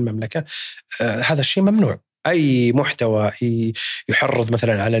في المملكة هذا الشيء ممنوع. أي محتوى يحرض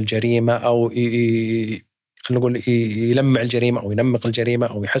مثلا على الجريمة أو خلينا نقول يلمع الجريمة أو ينمق الجريمة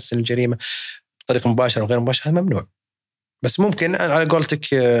أو يحسن الجريمة بطريقة مباشرة أو غير مباشرة، هذا ممنوع. بس ممكن على قولتك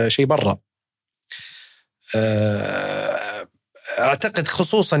شيء برا، أعتقد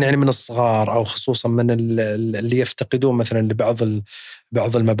خصوصا يعني من الصغار أو خصوصا من اللي يفتقدون مثلا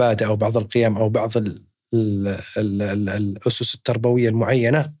لبعض المبادئ أو بعض القيم أو بعض الأسس التربوية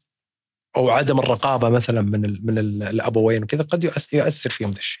المعينة أو عدم الرقابة مثلا من الأبوين وكذا، قد يؤثر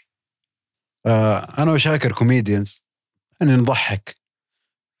فيهم ذا الشيء. أنا وشاكر كوميديانز يعني نضحك،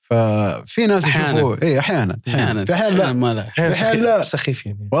 ففي ناس يشوفوا إيه أحيانا في أحيانا لا سخيف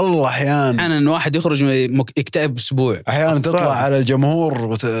يعني، والله أحيانا واحد يخرج يكتئب أسبوع، أحيانا تطلع على الجمهور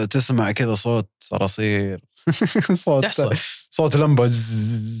وتسمع كذا صوت صراصير صوت لمبة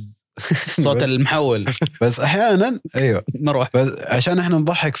صوت المحول. بس أحيانا أيوة مروح، بس عشان إحنا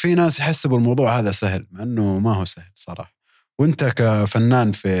نضحك. في ناس يحسبوا الموضوع هذا سهل، مع إنه ما هو سهل صراحة. وأنت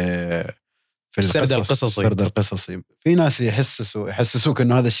كفنان في السرد القصصي في ناس يحسسوك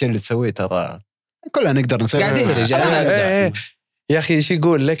إنه هذا الشيء اللي تسويه ترى كلنا نقدر نسويه. قاعد يهرج. يا أخي إيش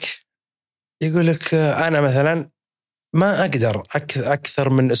يقول لك أنا مثلا ما أقدر أكثر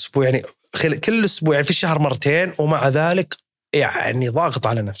من أسبوع، يعني كل أسبوع يعني في الشهر مرتين، ومع ذلك يعني ضاغط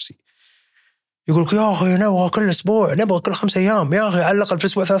على نفسي. يقول لك يا أخي نبغى كل أسبوع، نبغى كل 5 أيام، يا أخي على الأقل في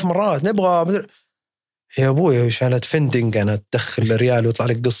الأسبوع 3 مرات نبغى. يا أبوي وش أنا تفندنج، أنا تدخل ريال ويطلع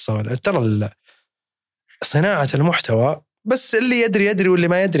لك قصة ولا؟ ترى صناعة المحتوى بس اللي يدري واللي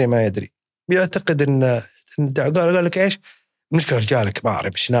ما يدري بيعتقد إن قال لك إيش مشكلة رجال كبار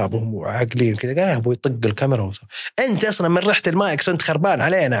بشنابهم وعاقلين كذا. قال يا أبوي طق الكاميرا أنت أصلا من ريحة المايك صرت خربان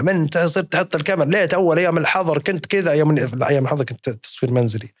علينا، من صرت تحط الكاميرا ليه؟ أول أيام الحظر كنت كذا، أيام الحظر كنت تصوير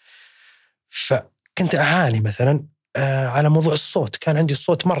منزلي. فكنت أعاني مثلا على موضوع الصوت. كان عندي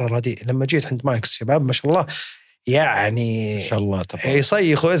الصوت مرة رديء. لما جيت عند مايكس شباب ما شاء الله يعني ما شاء الله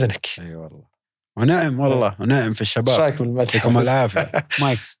يصيخوا إذنك. أي والله ونعم والله ونعم في الشباب. شايك بالمدح يعطيكم العافية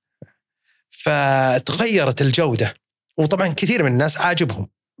مايكس. فتغيرت الجودة. وطبعا كثير من الناس عاجبهم،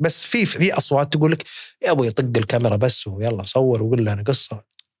 بس في أصوات تقول لك يا أبوي طق الكاميرا بس ويلا صور وقول لنا قصة.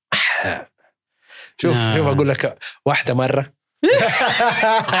 شوف أقول لك واحدة مرة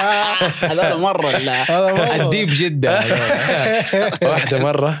هذا مرة الديب جدا. واحدة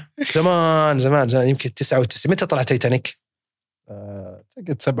مرة زمان يمكن 99. متى طلع تايتانيك؟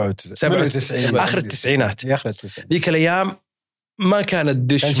 97 آخر التسعينات. آخر التسعينات. ذيك الأيام ما كانت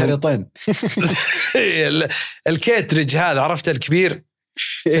دش. كان شريطين. الكيتريج هذا عرفت الكبير،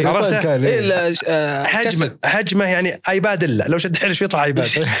 عرفته حجمه يعني ايباد. إلا لو شد حيله شوي يطلع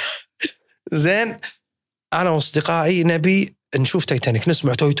ايباد. زين انا واصدقائي نبي نشوف تايتانيك،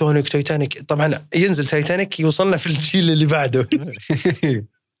 نسمع تايتانيك. طبعا ينزل تايتانيك يوصلنا في الجيل اللي بعده.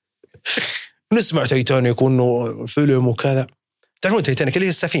 نسمع تايتانيك وانه فيلم وكذا. تعرفون تايتانيك اللي هي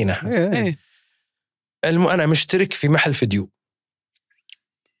السفينه. انا مشترك في محل فيديو،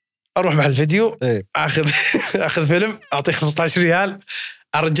 اروح محل فيديو اخذ فيلم، اعطيه 15 ريال،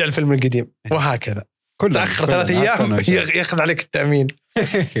 ارجع الفيلم القديم، وهكذا. تاخر 3 ايام ياخذ عليك التامين.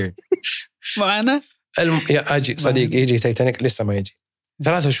 معنا اجي صديق يجي تايتانيك لسه ما يجي.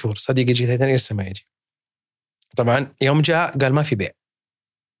 3 شهور صديق يجي تايتانيك لسه ما يجي. طبعا يوم جاء قال ما في بيع،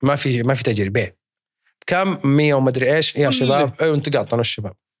 ما في تأجير، بيع كم 100 وما ادري ايش يا شباب. ايوه تقاطعنا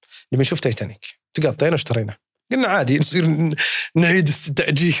الشباب نبي نشوف تايتانيك، تقاطعنا واشترينا. قلنا عادي نصير نعيد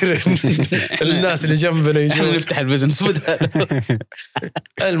التأجير. الناس اللي جنبنا يجون نفتح البزنس بدل.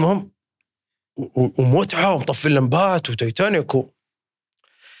 المهم ومتعة ومطفي اللمبات وتايتانيك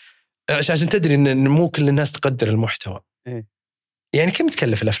عشان تدري ان مو كل الناس تقدر المحتوى. يعني كم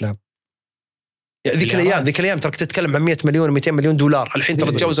تكلف الافلام ذيك الايام ترى تتكلم عن 100 مليون و200 مليون دولار. الحين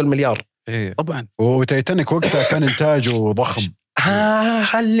ترى تجاوز المليار. طبعا. وتايتانيك وقتها كان انتاجه ضخم.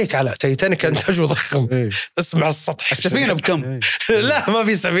 خليك على تايتانيك انتاجه ضخم. اسمع السطح. السفينة بكم؟ لا ما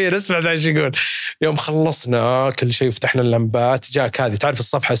في سفينة. اسمع ذا ايش يقول. يوم خلصنا كل شيء وفتحنا اللمبات جاك هذه تعرف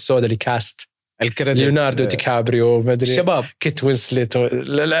الصفحة السوداء اللي كاست ليوناردو دي كابريو ما ادري شباب كيت وينسلت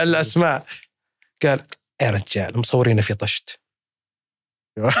الاسماء. قال يا رجال مصورين في طشت.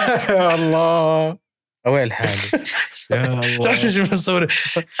 يا الله اويل حالي. يا الله. تعرف شو مصور.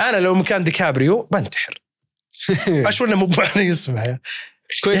 انا لو مكان دي كابريو بنتحر. اشوفنا مو معنى يسمع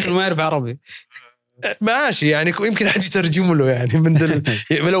كويس ما يعرف عربي ماشي يعني يمكن حد يترجم له يعني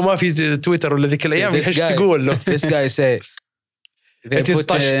من لو ما في تويتر ولا ذيك الايام ايش تقول له. This guy say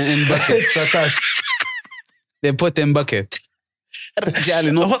they put in bucket.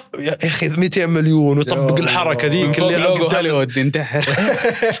 رجال يا اخي 200 مليون وطبق الحركه ذيك اللي لوجو هوليوود انتحر.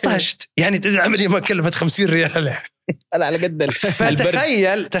 طشت يعني العمليه ما كلفت 50 ريال. انا على قد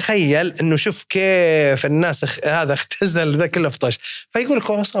تخيل انه شوف كيف الناس هذا اختزل ذا كله فطش. فيقول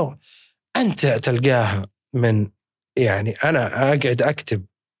لك صور انت تلقاها من يعني انا اقعد اكتب.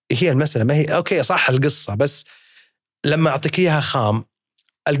 هي المساله ما هي اوكي صح القصه، بس لما اعطيك اياها خام.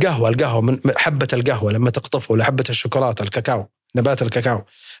 القهوه من حبه القهوه لما تقطفه ولا حبه الشوكولاته الكاكاو نبات الكاكاو،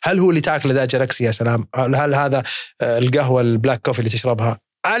 هل هو اللي تاكله ذا جالكسي يا سلام؟ هل هذا القهوه البلاك كوفي اللي تشربها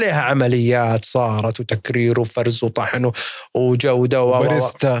عليها عمليات صارت وتكرير وفرز وطحن وجوده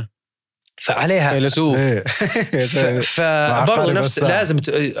وباريستا فعليها فيلسوف. فبرضه نفس لازم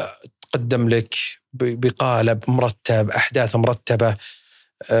تقدم لك بقالب مرتب، احداث مرتبه،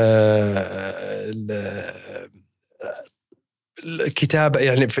 الكتابة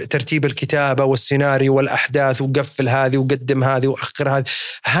يعني ترتيب الكتابة والسيناريو والأحداث وقفل هذه وقدم هذه وأخر هذه.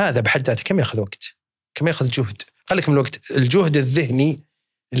 هذا بحد ذاته كم يأخذ وقت، كم يأخذ جهد. خليك من الوقت، الجهد الذهني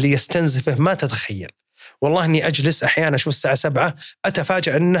اللي يستنزفه ما تتخيل. والله إني أجلس أحيانا أشوف الساعة 7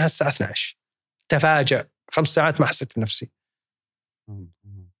 أتفاجأ أنها الساعة 12. تفاجأ 5 ساعات ما حسيت بنفسي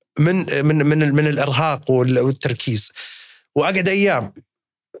من الإرهاق والتركيز. وأقعد أيام.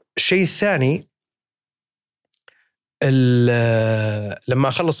 الشيء الثاني لما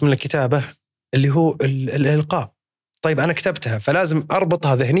أخلص من الكتابة اللي هو الإلقاء. طيب أنا كتبتها فلازم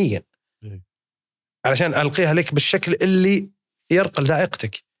أربطها ذهنيا علشان ألقيها لك بالشكل اللي يرقل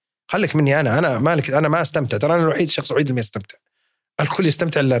ذائقتك. خليك مني أنا ما أستمتع. ترى أنا الوحيد الشخص الوحيد اللي ما يستمتع. الكل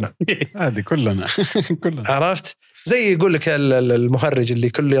يستمتع إلا أنا. هذه كلنا عرفت؟ زي يقول لك المهرج اللي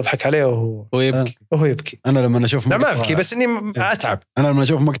كله يضحك عليه وهو يبكي. أنا لما أشوف لا ما أبكي بس إني أتعب. أنا لما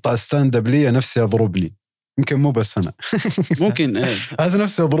أشوف مقطع ستاند اب لي نفسي يضربني. يمكن مو بس أنا ممكن هذا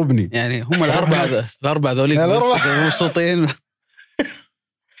نفسه يضربني. يعني هم الأربعة ذوليك مبسوطين.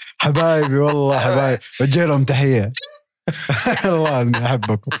 حبايبي والله حبايب وجه لهم تحية. الله إني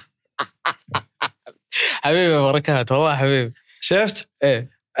أحبكم. حبيبي بركات والله حبيبي. شفت ايه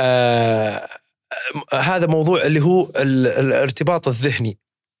هذا موضوع اللي هو الارتباط الذهني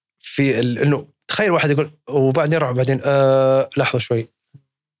في انه تخيل واحد يقول وبعدين يروح بعدين لحظه شوي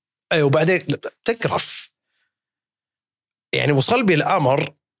اي وبعدين تقرف. يعني وصل بي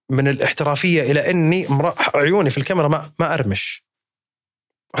الامر من الاحترافيه الى اني عيوني في الكاميرا ما ارمش.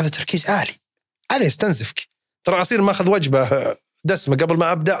 هذا تركيز عالي يستنزفك. ترى اصير ماخذ وجبه دسمه قبل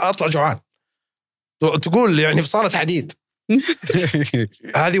ما ابدا اطلع جوعان. تقول يعني في صاله حديد.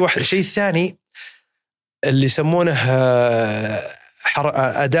 هذه واحد. شيء ثاني اللي يسمونه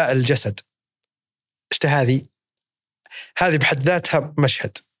اداء الجسد. ايش هذه بحد ذاتها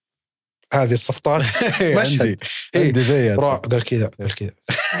مشهد. هذه الصفطات مشهد. عندي زي قال كذا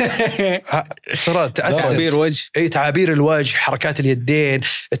ترى تعابير وجه. تعابير الوجه، حركات اليدين،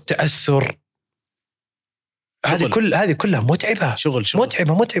 التأثر. هذه كلها متعبة. شغل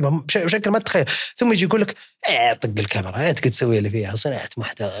متعبة بشكل ما تتخيل. ثم يجي يقول لك طق الكاميرا تقدر تسوي اللي فيها صناعة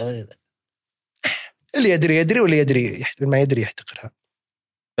محتوى. اللي يدري واللي يدري ما يدري يحتقرها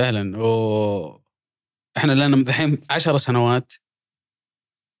فعلا. احنا لنا الحين 10 سنوات.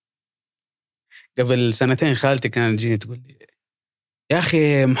 قبل 2 خالتي كانت تجيني تقول لي يا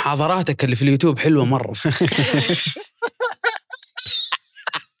اخي محاضراتك اللي في اليوتيوب حلوه مره.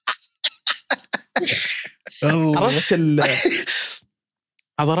 عرفت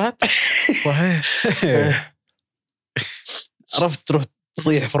المحاضرات صحيح. عرفت تروح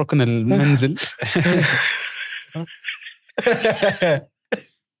تصيح في ركن المنزل.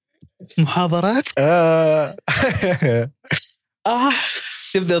 محاضرات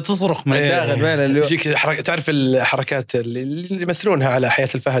تبدأ تصرخ من الداخل. تعرف الحركات اللي يمثلونها على حياة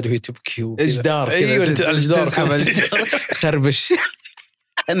الفهد وهي تبكي إجدار كذا. أيوة الجدار خربش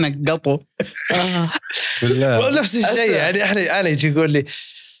انك قطو. بالله نفس الشيء. يعني انا يجي يقول لي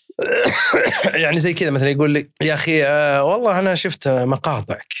يعني زي كذا مثلا يقول لي يا اخي والله انا شفت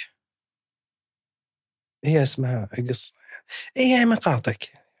مقاطعك. هي اسمها قصة. ايه مقاطعك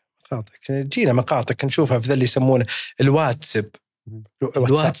جينا مقاطعك نشوفها في ذا اللي يسمونه الواتساب.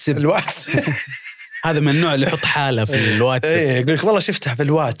 هذا من النوع اللي يحط حاله في الواتساب. ايه يقول لك والله شفتها في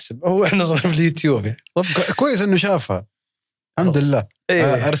الواتساب. هو احنا صار في اليوتيوب. طب كويس انه شافها الحمد لله.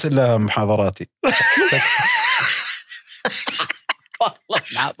 إيه. ارسل لها محاضراتي.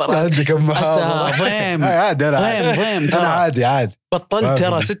 والله عندي كم محاضرة. ضيم عادي انا عادي بطلت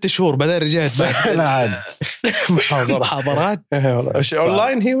ترى 6 شهور بعدين رجعت بعد. انا عادي محاضرات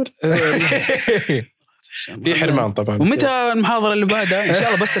اونلاين هي في حرمان طبعا. ومتى المحاضرة اللي بعدها إن شاء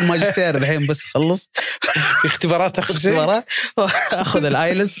الله؟ بس الماجستير الحين بس خلص. في اختبارات أخذ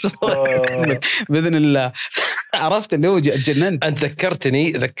الآيلتس بإذن الله. عرفت اللي هو جننت. أنت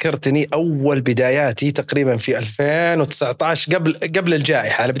ذكرتني أول بداياتي تقريبا في 2019 قبل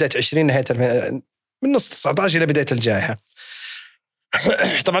الجائحة. على بداية 20 نهاية من نص 19 إلى بداية الجائحة.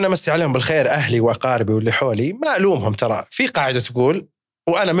 طبعا أمسي عليهم بالخير أهلي وأقاربي واللي حولي. ما ألومهم ترى. في قاعدة تقول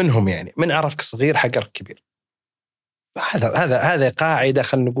وأنا منهم يعني من عرفك صغير حقرك كبير. هذا قاعدة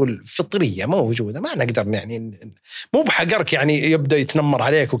خلينا نقول فطرية موجودة. ما نقدر يعني مو بحقرك يعني يبدأ يتنمر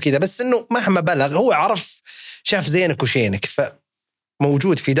عليك وكذا. بس إنه مهما بلغ هو عرف شاف زينك وشينك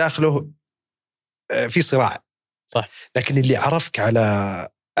فموجود في داخله في صراع. صح. لكن اللي عرفك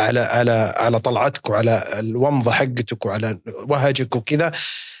على طلعتك وعلى الومضة حقتك وعلى وهجك وكذا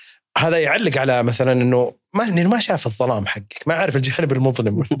هذا يعلق على مثلا إنه ما شاف الظلام حقك. ما عارف الجانب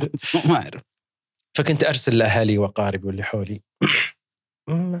المظلم. ما أعرف. فكنت أرسل لأهلي وقاربي واللي حولي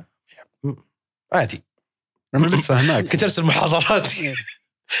عادي. أنا لسه هناك. كنت أرسل محاضرات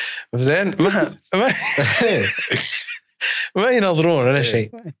زين ما ينظرون ولا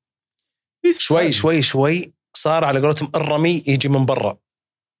شيء. شوي صار على قولتهم الرمي يجي من برا.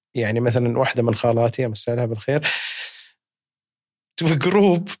 يعني مثلا واحدة من خالاتي أمسالها بالخير في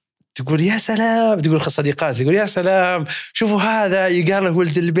جروب تقول يا سلام. تقول صديقات تقول يا سلام شوفوا هذا يقال له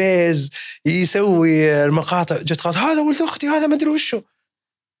ولد البيز يسوي المقاطع. جت قالت هذا ولد أختي هذا ما أدري وشو.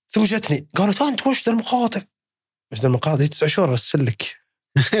 ثم جتني قالت أنت وش ذا المقاطع؟ وش ذا المقاطع 9 شهور أرسلك.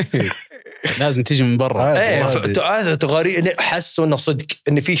 لازم تيجي من برا. هذا تغاري حسوا إنه صدق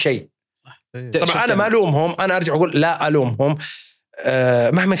إن في شيء. طبعا أنا ما ألومهم. أنا أرجع أقول لا ألومهم.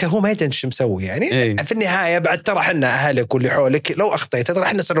 مهما كان هو ما يدري ايش مسوي يعني. في النهايه بعد ترى احنا اهلك واللي حولك لو اخطيت ترى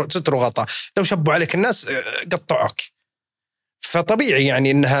احنا ستر وغطاء. لو شبوا عليك الناس قطعوك. فطبيعي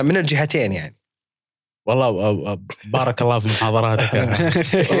يعني انها من الجهتين يعني. والله بارك الله في محاضراتك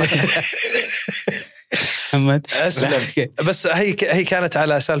محمد. بس هي كانت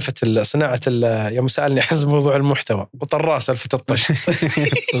على سالفه صناعه يوم سالني حسب موضوع المحتوى وطراه سالفه الطش.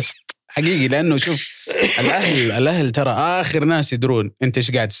 حقيقي لانه شوف الاهل ترى اخر ناس يدرون انت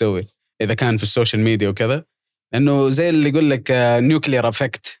ايش قاعد تسوي. إذا كان في السوشيال ميديا وكذا، لأنه زي اللي يقول لك نيوكلير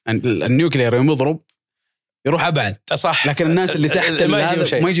أفكت، النيوكلير يوم يضرب يروح أبعد، صح. لكن الناس اللي تحت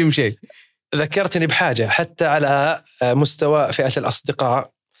ما يجيهم شيء. ذكرتني بحاجة حتى على مستوى فئة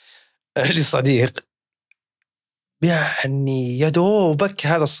الأصدقاء. لي صديق يعني يدوبك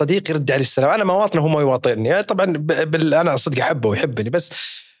هذا الصديق يرد علي السلام، أنا مواطنه وهو ما يواطنني طبعا، أنا صدق أحبه ويحبني، بس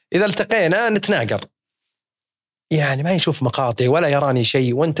إذا التقينا نتناقر، يعني ما يشوف مقاطع ولا يراني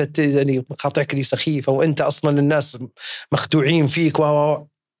شيء، وأنت يعني مقاطعك دي سخيفة، وأنت أصلا الناس مخدوعين فيك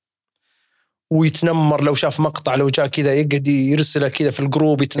ويتنمر لو شاف مقطع، لو جاء كذا يقعد يرسله كذا في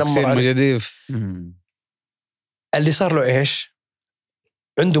الجروب يتنمر عليه. مجديف. اللي صار له إيش؟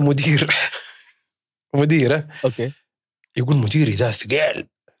 عنده مديره أوكي، يقول مديري ذا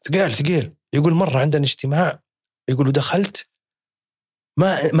ثقيل. يقول مرة عندنا اجتماع، يقول ودخلت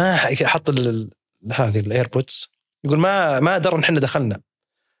ما حط هذه الايربودز، يقول ما درى ان احنا دخلنا،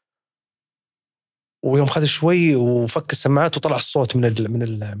 ويوم خذ شوي وفك السماعات وطلع الصوت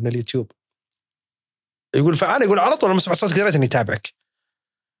من اليوتيوب. يقول فانا يقول على طول لما سمعت صوتك قريت اني تابعك.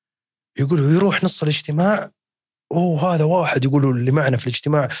 يقول يروح نص الاجتماع، هذا واحد يقولوا اللي معنا في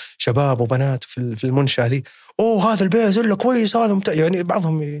الاجتماع شباب وبنات في المنشأة ذي، هذا البيز إلا كويس، هذا يعني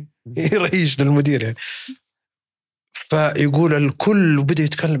بعضهم يريش للمدير يعني. فيقول الكل وبدأ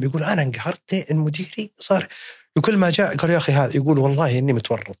يتكلم، يقول أنا انقهرت إن مديري صار، وكل ما جاء قال يا أخي هذا، يقول والله إني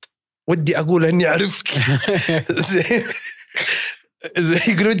متورط، ودي أقول إني أعرفك. زي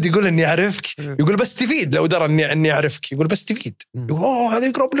يقول ودي أقول إني أعرفك، يقول بس تفيد لو درى إني أعرفك، يقول بس تفيد، يقول هذا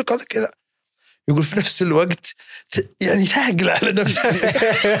يقرب لك هذا كذا. يقول في نفس الوقت يعني ثاقل على نفسي.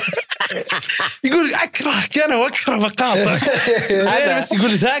 يقول أكرهك أنا وأكره مقاطعك، بس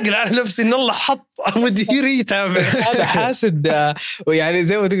يقول ثاقل على نفسي إن الله حط مديري يتابع. هذا حاسد، ويعني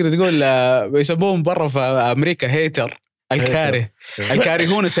زي ما تقدر تقول يسموهم برا في أمريكا هيتر،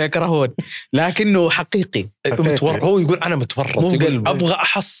 الكارهون سيكرهون، لكنه حقيقي. هو يقول أنا متورط، يقول أبغى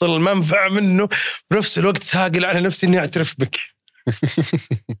أحصل منفعة منه، بنفس الوقت ثاقل على نفسي إني أعترف بك.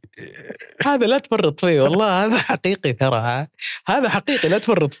 هذا لا تفرط فيه والله، هذا حقيقي ترى، هذا حقيقي لا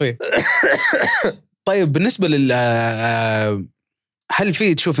تفرط فيه. طيب بالنسبة هل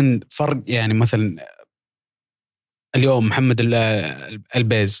في تشوف إن فرق يعني مثلا اليوم محمد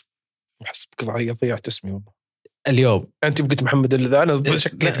البيز، حسبك ضيعت اسمي والله اليوم أنت بقيت محمد أنا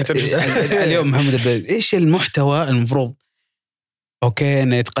شكلت اليوم محمد البيز، إيش المحتوى المفروض أوكي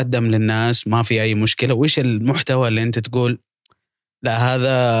إنه يتقدم للناس ما في أي مشكلة، وإيش المحتوى اللي أنت تقول لا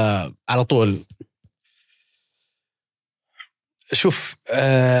هذا على طول؟ شوف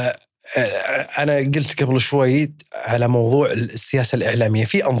أنا قلت قبل شوي على موضوع السياسة الإعلامية،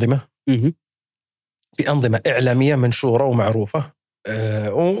 في أنظمة إعلامية منشورة ومعروفة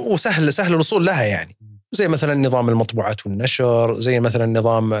وسهل الوصول لها، يعني زي مثلا نظام المطبوعات والنشر، زي مثلا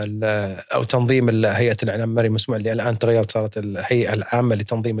نظام أو تنظيم هيئة الإعلام مرئي مسموع اللي الآن تغيرت صارت الهيئة العامة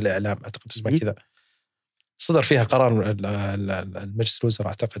لتنظيم الإعلام، أعتقد اسمها كذا، صدر فيها قرار المجلس الوزراء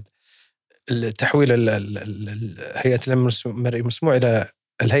أعتقد تحويل هيئة الإعلام مرئي مسموع إلى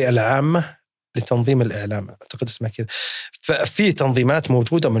الهيئة العامة لتنظيم الإعلام، أعتقد اسمها كذا. ففي تنظيمات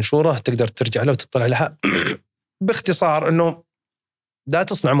موجودة منشورة تقدر ترجع لها وتطلع لها. باختصار أنه لا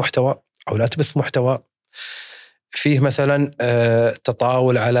تصنع محتوى أو لا تبث محتوى فيه مثلا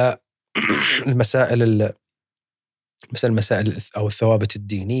تطاول على المسائل أو الثوابت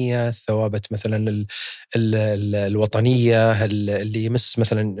الدينية، الثوابت مثلا الوطنية اللي يمس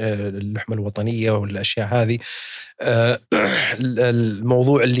مثلا اللحمة الوطنية والأشياء هذه،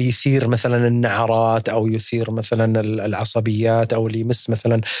 الموضوع اللي يثير مثلا النعرات أو يثير مثلا العصبيات، أو اللي يمس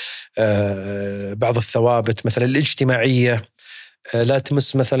مثلا بعض الثوابت مثلا الاجتماعية، لا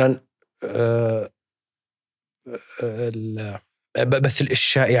تمس مثلا بث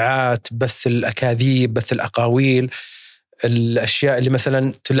الشائعات، بث الأكاذيب، بث الأقاويل، الأشياء اللي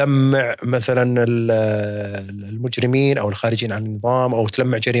مثلا تلمع مثلا المجرمين أو الخارجين عن النظام، أو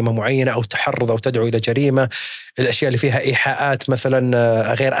تلمع جريمة معينة أو تحرض أو تدعو إلى جريمة، الأشياء اللي فيها إيحاءات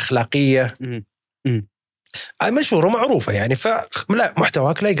مثلا غير أخلاقية منشورة معروفة يعني. فلا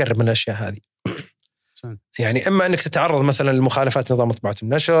محتواك لا يقرب من الأشياء هذه. يعني إما أنك تتعرض مثلا لمخالفات نظام مطبوعة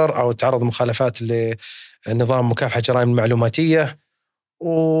النشر، أو تتعرض مخالفات لنظام مكافحة الجرائم المعلوماتية،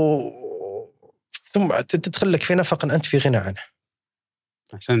 ثم تدخل لك في نفق أنت في غنى عنه.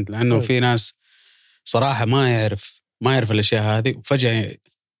 أحسنت، لأنه في ناس صراحة ما يعرف الأشياء هذه، وفجأة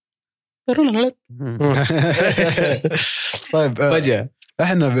طيب فجأة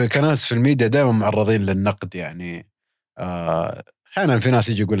احنا كناس في الميديا دائما معرضين للنقد، يعني احيانا في ناس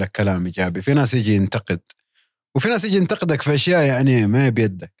يجي يقول لك كلام ايجابي، في ناس يجي ينتقد، وفي ناس يجي ينتقدك في اشياء يعني ما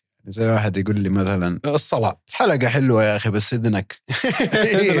بيدك، زي واحد يقول لي مثلا الصلاة حلقة حلوة يا أخي بس إذنك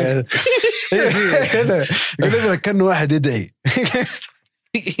يقول إذنك كأنه واحد يدعي.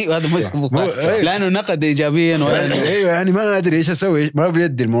 هذا مش مقصر لأنه نقد إيجابيا أيوة يعني ما أدري إيش أسوي ما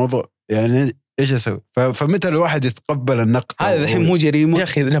بيدي الموضوع يعني إيش أسوي. فمتى الواحد يتقبل النقد هذا الحين مو جريمة يا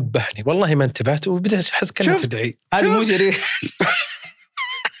أخي نبهني والله ما انتبهت وبدأت أحس كأنها تدعي هذا مو جريمة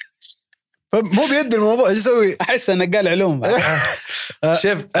مو بيدي الموضوع إيش أسوي. أحس أنه قال علوم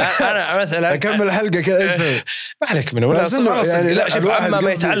شوف أنا مثلا أكمل الحلقة كذا إيش أسوي ما عليك منه ولا يعني لا شوف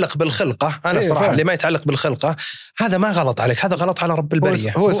ما يتعلق بالخلقة أنا صراحة اللي ما يتعلق بالخلقة هذا ما غلط عليك هذا غلط على رب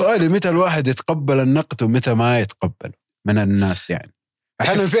البرية. هو سؤالي متى الواحد يتقبل النقد ومتى ما يتقبل من الناس يعني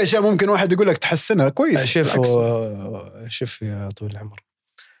أحيانا في أشياء ممكن واحد يقول لك تحسنها كويس. شوف يا طويل العمر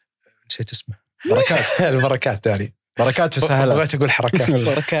نسيت اسمه بركات البركات تاري بركات في السهلات بغيت أقول حركات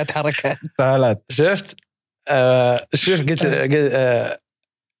بركات حركات سهلات. شفت شوف قلت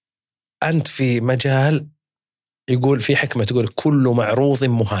أنت في مجال يقول في حكمة تقول كل معروض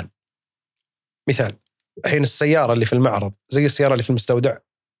مهان. مثال الحين السيارة اللي في المعرض زي السيارة اللي في المستودع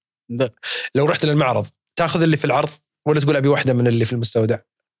لو رحت للمعرض تأخذ اللي في العرض ولا تقول أبي واحدة من اللي في المستودع؟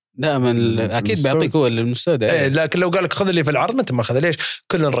 لا من أكيد بيعطيك هو المستودع إيه لكن لو قالك خذ اللي في العرض ما أنت ما أخذ ليش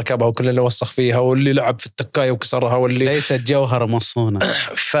كلنا ركبها وكلنا وسخ فيها واللي لعب في التكاية وكسرها واللي ليست جوهرة مصونة.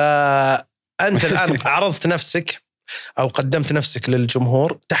 فأنت الآن عرضت نفسك أو قدمت نفسك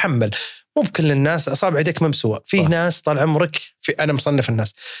للجمهور تحمل مو بكل الناس أصابع يديك ممسوة. في ناس طال عمرك أنا مصنف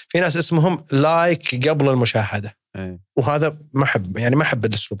الناس في ناس اسمهم لايك قبل المشاهدة وهذا ما أحب يعني ما أحب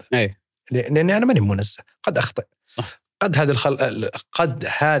الأسلوب لأني أنا ماني منزه قد أخطئ صح. قد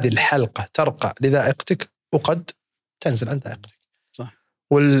هذه الحلقة ترقى لذائقتك وقد تنزل عن ذائقتك صح.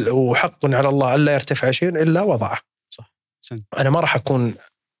 وحق على الله ألا يرتفع شيء إلا وضعه صح. أنا ما راح أكون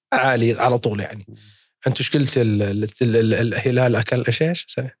عالي على طول يعني. أنت إيش قلت الهلال أكل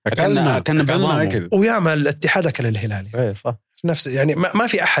إيش؟ أكلنا بعضهم وياما الاتحاد أكل الهلال يعني. صح. نفس يعني ما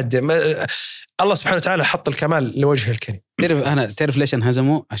في أحد الله سبحانه وتعالى حط الكمال لوجه الكريم. تعرف ليش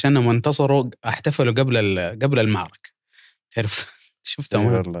انهزموا؟ عشانهم انتصروا احتفلوا قبل المعركة. تعرف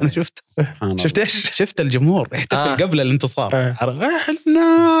شفتهم أنا شفت إيش؟ شفت الجمهور يحتفل قبل الانتصار.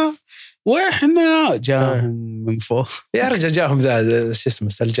 وإحنا جاهم من فوق يا رجال جاهم ذا شو اسمه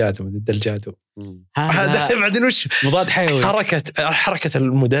سلجاد ومد الجادو هذا بعدين وش مضاد حيوي حركة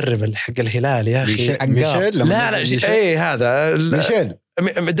المدرب حق الهلال يا أخي ميشيل لا إيه هذا ميشيل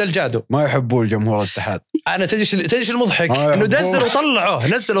دلجادو ما يحبوا الجمهور الاتحاد. أنا تدش المضحك إنه نزل وطلعه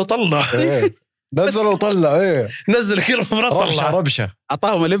نزل وطلع نزل كل مرة طلع ربشة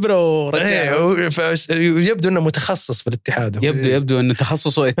أعطاهم الإبرة ورجع. يبدو إنه متخصص في الاتحاد يبدو أنه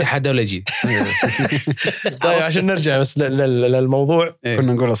تخصصه اتحادولوجي. طيب عشان نرجع بس للموضوع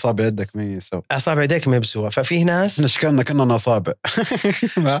كنا نقول أصابع يدك ما يسوي أصابع يدك ما يبسوا. ففي ناس نشكلنا كنا أصابع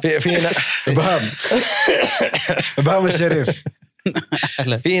في إبهام الشريف.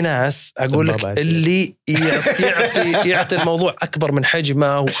 في ناس أقول لك اللي يعطي الموضوع أكبر من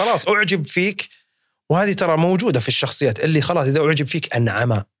حجمه وخلاص أعجب فيك. وهذه ترى موجودة في الشخصيات اللي خلاص إذا أعجب فيك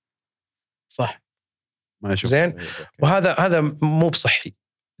أنعمة صح ما أشوف زين. وهذا مو بصحي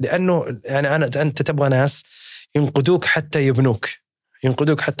لأنه يعني أنت تبغى ناس ينقدوك حتى يبنوك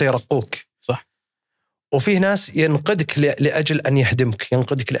ينقدوك حتى يرقوك صح. وفيه ناس ينقدك لأجل أن يهدمك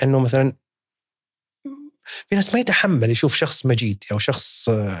ينقدك لأنه مثلا في ناس ما يتحمل يشوف شخص مجيد أو شخص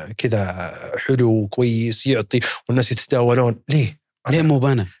كذا حلو كويس يعطي والناس يتداولون. ليه مو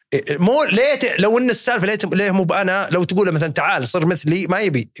بأنا مو ليه لو إن السالفة ليه مو بأنا لو تقول له مثلا تعال صر مثلي ما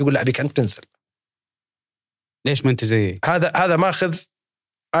يبي يقول لا أبيك أنت تنزل. ليش ما أنت زيي؟ هذا ماخذ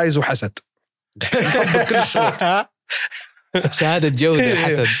آيز وحسد يطبق كل الشروط شهادة جودة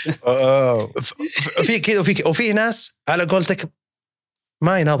الحسد. في كذا وفي ناس على قولتك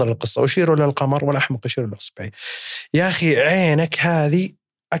ما يناظر القصة ويشيروا للقمر ولا أحمق يشيروا للأصبعي. يا أخي عينك هذه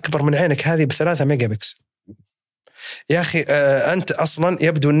أكبر من عينك هذه ب3 ميجا بكسل. يا أخي أنت أصلا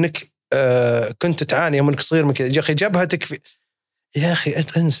يبدو أنك كنت تعاني يوم أنك صغير من كذا. يا أخي جبهتك في يا أخي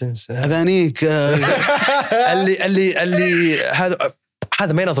أنسنس أذانيك اللي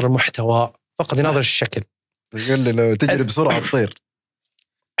هذا ما يناظر المحتوى فقط يناظر الشكل. يقول لي لو تجري بسرعة تطير.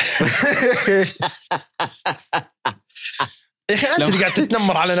 يا أخي أنت اللي قاعد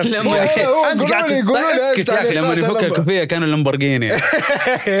تتنمر على نفسك. أنت قاعد تسكت يا أخي لما يفك الكوفية كانوا اللامبورغيني.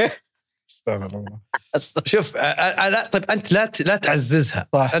 شوف لا طيب أنت لا تعززها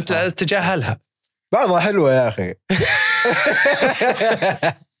أنت لا تتجاهلها. بعضها حلوة يا أخي.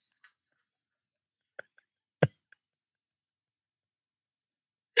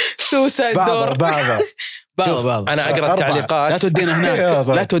 سوسايد دور بعض. انا اقرا التعليقات. لا تودينا هناك.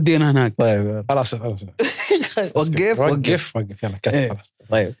 لا تودينا هناك. طيب خلاص وقف يلا كذا خلاص.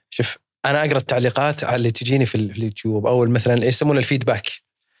 طيب شوف انا اقرا التعليقات اللي تجيني في اليوتيوب او مثلا يسمونه الفيدباك،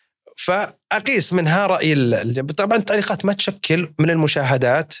 فاقيس منها راي طبعا التعليقات ما تشكل من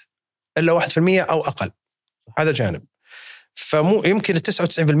المشاهدات الا 1% او اقل، هذا جانب. فمو يمكن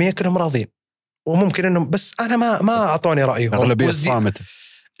 99% كلهم راضين، وممكن انهم بس انا ما اعطوني رايهم. الاغلبيه الصامته.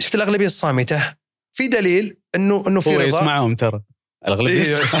 شفت الاغلبيه الصامته في دليل انه في رضا. هو يسمعهم ترى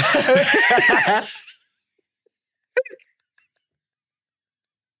الاغلبيه.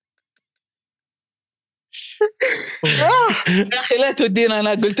 يا اخي لا تودينا،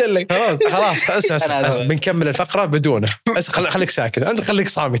 انا قلت لك خلاص اسمع بنكمل الفقره بدونه، بس خليك ساكت انت، خليك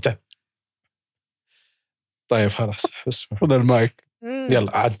صامته. طيب خلاص اسمع خذ المايك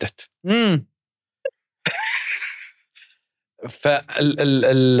يلا عدت.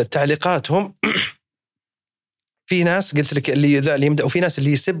 فالتعليقات هم في ناس قلت لك اللي يمدح، وفي ناس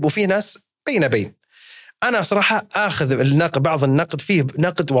اللي يسب، وفي ناس بين. انا صراحه اخذ النقد، بعض النقد فيه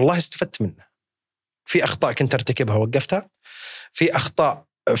نقد والله استفدت منه. في اخطاء كنت ارتكبها وقفتها، في اخطاء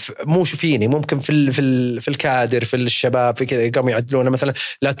مو فيني، ممكن في الكادر، في الشباب، في كذا قاموا يعدلونه، مثلا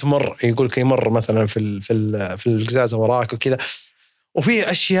لا تمر، يقول لك يمر مثلا في القزازه وراك وكذا.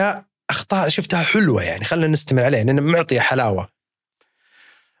 وفي اشياء اخطاء شفتها حلوه يعني خلينا نستمر عليها لان معطيه حلاوه،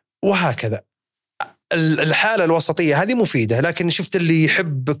 وهكذا. الحاله الوسطيه هذه مفيده، لكن شفت اللي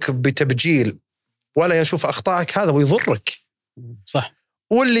يحبك بتبجيل ولا يشوف اخطائك هذا ويضرك. صح.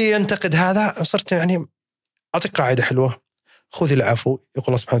 واللي ينتقد هذا صرت يعني أعطيك قاعدة حلوة: خذ العفو، يقول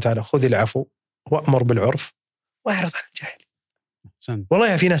الله سبحانه وتعالى خذ العفو وأمر بالعرف وأعرض عن الجاهل.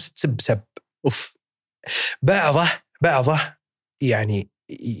 والله في ناس تسب سب بعضه يعني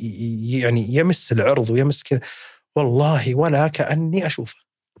يمس العرض ويمس كذا، والله ولا كأني أشوفه.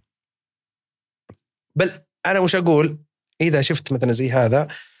 بل أنا وش أقول إذا شفت مثلا زي هذا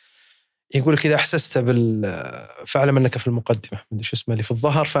يقول كذا أحسست فأعلم أنك في المقدمة، من شو اسمه اللي في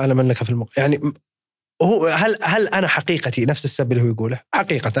الظهر، فأعلم أنك في يعني هو هل أنا حقيقتي نفس السب اللي هو يقوله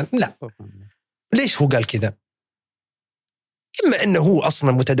حقيقة؟ لا. ليش هو قال كذا؟ إما أنه هو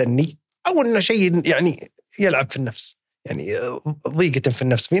أصلا متدني، أو أنه شيء يعني يلعب في النفس، يعني ضيقة في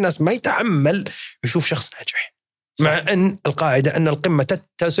النفس. في ناس ما يتحمل يشوف شخص ناجح، مع أن القاعدة أن القمة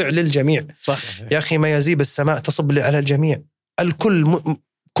تتسع للجميع. صح. يا أخي ما يزيب السماء تصب على الجميع، الكل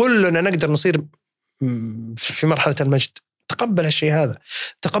كلنا نقدر نصير في مرحلة المجد. تقبل الشيء هذا،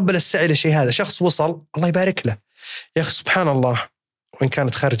 تقبل السعي للشيء هذا. شخص وصل الله يبارك له. يا أخي سبحان الله، وإن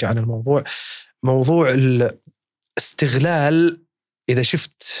كانت خارجة عن الموضوع، موضوع الاستغلال. إذا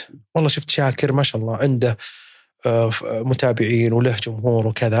والله شفت شاكر ما شاء الله عنده متابعين وله جمهور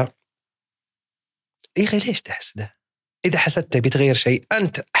وكذا، يا أخي ليش تحسده؟ إذا حسدته بيتغير شيء؟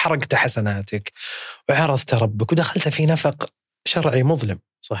 أنت حرقت حسناتك وعرضت ربك ودخلت في نفق شرعي مظلم.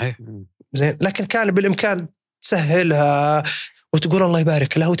 صحيح. زين، لكن كان بالإمكان تسهلها وتقول الله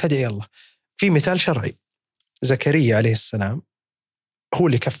يبارك له وتدعي الله. في مثال شرعي، زكريا عليه السلام هو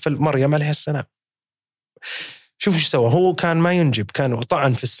اللي كفل مريم عليه السلام. شوف ايش سوى، هو كان ما ينجب، كان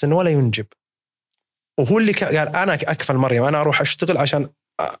طعن في السن ولا ينجب، وهو اللي قال أنا أكفل مريم، أنا أروح أشتغل عشان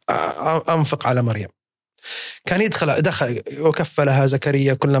أنفق على مريم. كان دخل وكفلها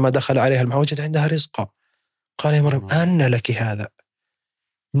زكريا، كلما دخل عليها الماء وجد عندها رزقا. قال يا مريم أن لك هذا،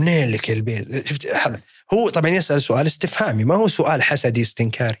 منين لك البيت؟ شفت هو طبعا يسأل سؤال استفهامي، ما هو سؤال حسدي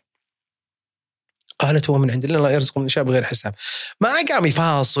استنكاري. قالت هو من عند الله يرزق من يشاء بغير حساب. ما قام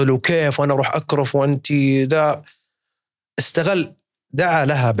يفاصل وكيف وانا اروح اكرف وانت ذا. استغل، دعا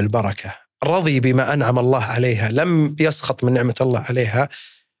لها بالبركه، رضي بما انعم الله عليها، لم يسخط من نعمه الله عليها.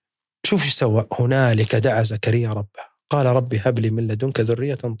 شوف ايش سوى، هنالك دعا زكريا ربه قال ربي هب لي من لدنك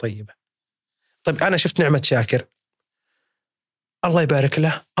ذريه طيبه. طيب انا شفت نعمه شاكر، الله يبارك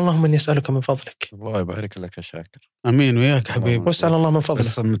له، اللهم اني اسالك من فضلك. الله يبارك لك يا شاكر. امين وياك حبيبي. واسال الله من فضلك.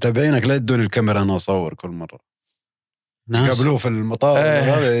 بس متابعينك لا يدوني الكاميرا انا اصور كل مره. قابلوه في المطار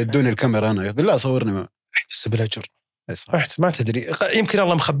هذا يدوني الكاميرا انا، بالله صورني. احتسب الاجر. ما تدري، يمكن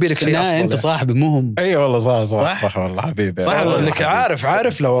الله مخبي لك شيء افضل. انت صاحبي مهم. اي والله صح والله حبيبي. صح والله انك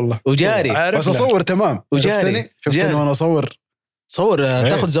عارف لا والله وجاري، بس اصور تمام. وجاري شفتني وانا اصور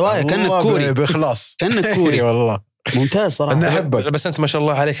تاخذ زوايا كانك كوري باخلاص. كانك كوري والله ممتاز صراحه. انا احبك، بس انت ما شاء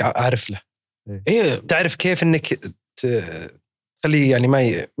الله عليك عارف له. ايه تعرف تعرف كيف انك خليه يعني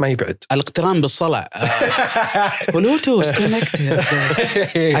ما يبعد. الاقتران بالصلع. بلوتوث كونكت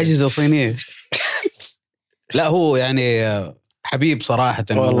أجهزة صينية. لا هو يعني حبيب صراحة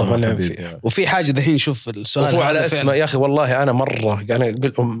والله ما نعم فيه. وفي حاجة دحين شوف السؤال هو على اسمه يا أخي، والله أنا مرة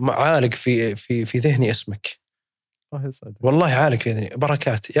أنا عالق في ذهني اسمك والله عالك بإذن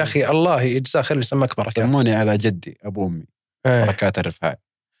بركات يا أخي، الله يجزاه خير اللي سماك بركات. سموني على جدي أبو أمي بركات الرفاعي.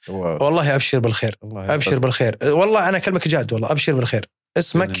 والله أبشر بالخير، أبشر بالخير والله. أنا أكلمك جاد والله، أبشر بالخير.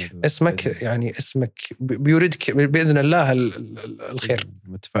 اسمك يعني اسمك بيريدك بإذن الله الخير.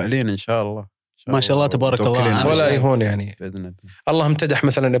 متفائلين إن شاء الله. ما شاء الله تبارك الله. ولا يهون يعني. الله امتدح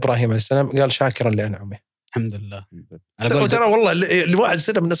مثلا إبراهيم عليه السلام قال شاكرا لأنعمه. الحمد لله. ترى والله الواحد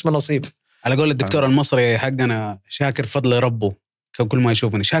سنة من اسمه نصيب. على قول الدكتور المصري حقنا شاكر فضل ربه، كل ما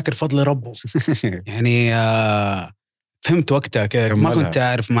يشوفني شاكر فضل ربه. يعني فهمت وقتها كده ما كنت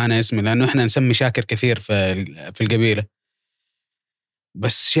أعرف معنى اسمي، لأنه إحنا نسمي شاكر كثير في القبيلة،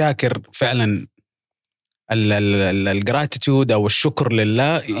 بس شاكر فعلا الجراتيتود أو الشكر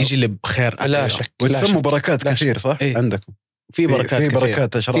لله يجلب خير. لا شك. وتسموا بركات كثير صح؟ إيه؟ عندكم في بركات، في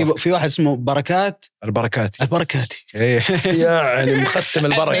بركات أشراف. في واحد اسمه بركات البركاتي. يعني مختم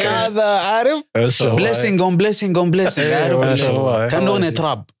البركة. هذا عارف blessing on blessing on blessing. عارف كان أغنية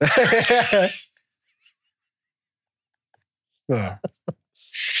راب.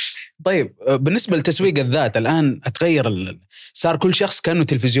 طيب بالنسبة لتسويق الذات الآن أتغير، صار كل شخص كأنه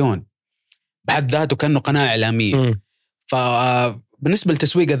تلفزيون بحد ذاته، كأنه قناة إعلامية. فبالنسبة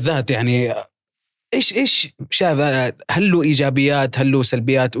لتسويق الذات يعني إيش شايف؟ هل له إيجابيات هل له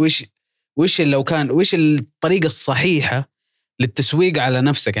سلبيات؟ وإيش لو كان وإيش الطريقة الصحيحة للتسويق على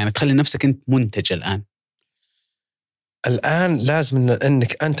نفسك، يعني تخلي نفسك أنت منتج الآن لازم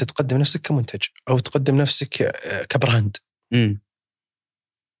أنك أنت تقدم نفسك كمنتج أو تقدم نفسك كبراند.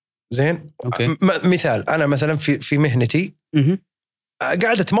 زين. أوكي. مثال أنا مثلا في مهنتي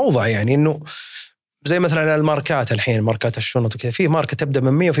قاعدة موضع، يعني إنه زي مثلا الماركات الحين، ماركات الشنط وكذا، في ماركة تبدأ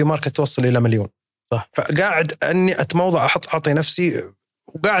من 100 وفي ماركة توصل إلى 1,000,000. صح. فقاعد أني أتموضع أعطي نفسي،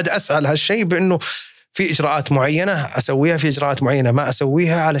 وقاعد أسعى لهالشيء بأنه في إجراءات معينة أسويها، في إجراءات معينة ما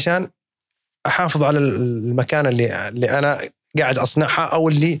أسويها، علشان أحافظ على المكان اللي أنا قاعد أصنعها أو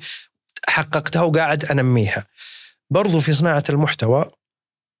اللي حققتها وقاعد أنميها. برضو في صناعة المحتوى،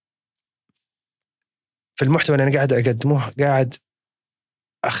 في المحتوى اللي أنا قاعد أقدمه قاعد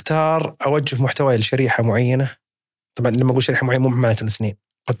أختار أوجه محتوى لشريحة معينة. طبعا لما أقول شريحة معينة مو معناته الاثنين،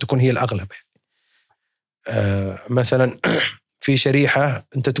 قد تكون هي الأغلب. مثلا في شريحة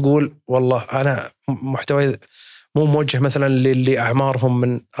أنت تقول والله أنا محتوى مو موجه مثلا للي أعمارهم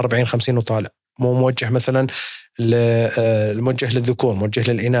من 40-50 وطالع، مو موجه مثلا موجه للذكور،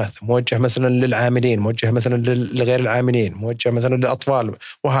 موجه للإناث، موجه مثلا للعاملين، موجه مثلا لغير العاملين، موجه مثلا للأطفال،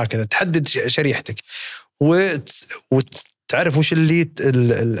 وهكذا. تحدد شريحتك وتعرف وش اللي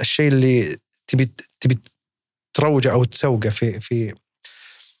الشيء اللي تبي تروجه أو تسوقه في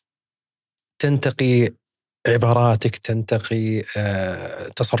تنتقي عباراتك، تنتقي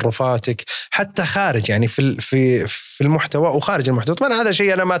تصرفاتك، حتى خارج يعني في المحتوى وخارج المحتوى. طبعا هذا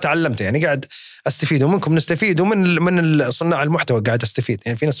شيء أنا ما تعلمته، يعني قاعد أستفيد ومنكم نستفيد، ومن صناع المحتوى قاعد أستفيد.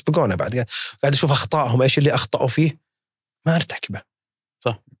 يعني في ناس سبقونا بعد قاعد أشوف أخطائهم، إيش اللي أخطأوا فيه ما أرتكبه.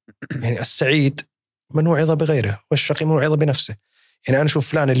 صح. يعني السعيد من وعظ بغيره والشقي من وعظ بنفسه. يعني أنا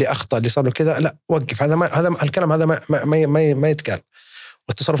أشوف فلان اللي أخطأ، اللي صار له كذا، لا وقف، هذا الكلام هذا ما يتقال،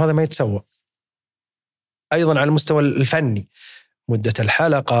 والتصرف هذا ما يتسوى. أيضا على المستوى الفني، مدة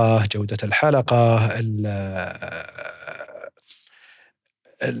الحلقة، جودة الحلقة،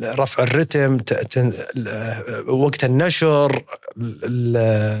 رفع الرتم، وقت النشر،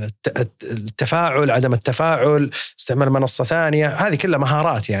 التفاعل، عدم التفاعل، استعمال منصة ثانية، هذه كلها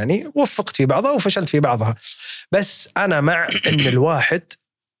مهارات. يعني وفقت في بعضها وفشلت في بعضها. بس أنا مع أن الواحد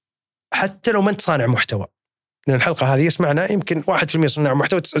حتى لو ما أنت صانع محتوى، لأن الحلقة هذه يسمعنا يمكن 1% صناع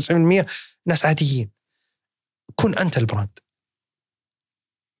محتوى، 99% ناس عاديين. كن أنت البراند،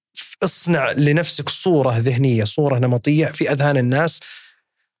 اصنع لنفسك صورة ذهنية، صورة نمطية في أذهان الناس،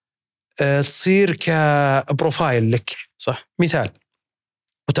 تصير كبروفايل لك. صح. مثال،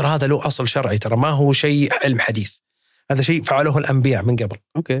 وترى هذا له أصل شرعي، ترى ما هو شيء علم حديث، هذا شيء فعله الأنبياء من قبل.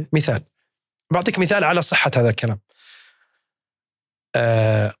 أوكي. مثال، بعطيك مثال على صحة هذا الكلام.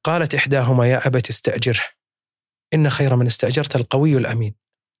 قالت إحداهما يا أبت استأجره إن خير من استأجرت القوي الأمين.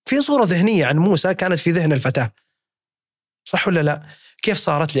 في صورة ذهنية عن موسى كانت في ذهن الفتاة، صح ولا لا؟ كيف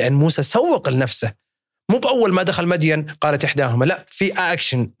صارت؟ لأن موسى سوق لنفسه، مو بأول ما دخل مدين قالت إحداهما، لا، في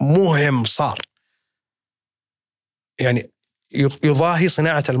أكشن مهم صار. يعني يضاهي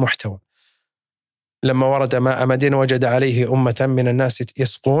صناعة المحتوى. لما ورد ماء مدين وجد عليه أمة من الناس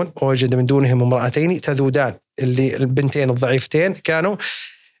يسقون ووجد من دونهم امرأتين تذودان، اللي البنتين الضعيفتين كانوا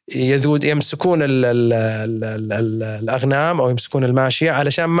يمسكون الأغنام أو يمسكون الماشية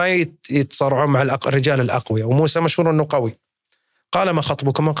علشان ما يتصارعون مع الرجال الأقوياء، وموسى مشهور أنه قوي. قال ما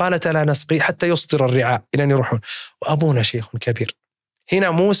خطبكم؟ قالت لا نسقي حتى يصدر الرعاء، إلى أن يروحون، وأبونا شيخ كبير.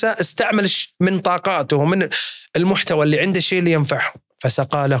 هنا موسى استعمل من طاقاته ومن المحتوى اللي عنده الشيء اللي ينفعهم،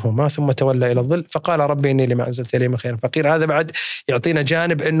 فسقى لهما ثم تولى إلى الظل فقال ربي إني لما أنزلت إلي من خير فقير. هذا بعد يعطينا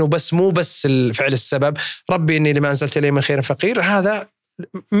جانب إنه بس مو بس الفعل السبب، ربي إني لما أنزلت إلي من خير فقير هذا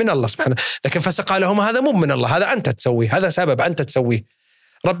من الله سبحانه، لكن فسقى لهما هذا مو من الله، هذا أنت تسويه، هذا سبب أنت تسويه.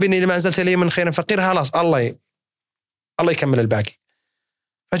 ربي إني لما أنزلت إلي من خير فقير خلاص الله يكمل الباقي.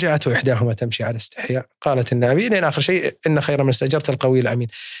 فجاءته إحداهما تمشي على استحياء قالت النبي لين آخر شيء إن خير من استأجرت القوي الأمين.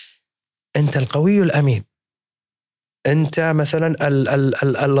 أنت القوي الأمين، أنت مثلا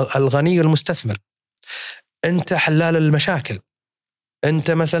الغني المستثمر، أنت حلال المشاكل،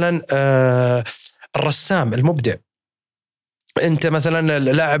 أنت مثلا الرسام المبدع، أنت مثلا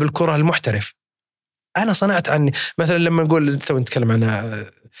لاعب الكرة المحترف. أنا صنعت عني مثلا لما نقول تو نتكلم عن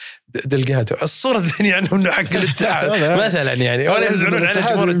دلقاتو الصورة الذهنية عنه إنه حق الاتحاد مثلا يعني، ولا يزعلون على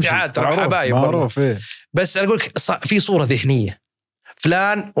جمهور الاتحاد ترى حبايب معروف إيه. بس أقول لك في صورة ذهنية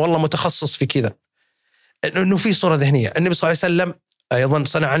فلان والله متخصص في كذا، إنه في صورة ذهنية. النبي صلى الله عليه وسلم أيضا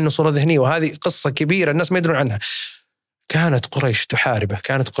صنع عنه صورة ذهنية، وهذه قصة كبيرة الناس ما يدرون عنها. كانت قريش تحاربه،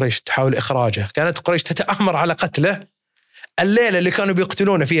 كانت قريش تحاول إخراجه، كانت قريش تتأمر على قتله. الليلة اللي كانوا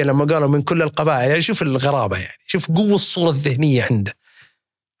بيقتلونه فيها لما قالوا من كل القبائل، يعني شوف الغرابة، يعني شوف قوة الصورة الذهنية عنده.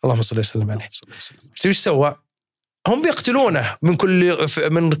 اللهم صل وسلم عليه. ايش سوى؟ هم بيقتلونه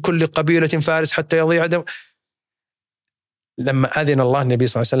من كل قبيلة فارس حتى يضيع دم. لما أذن الله النبي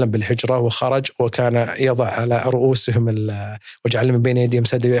صلى الله عليه وسلم بالهجرة وخرج، وكان يضع على رؤوسهم وجعل من بين يديهم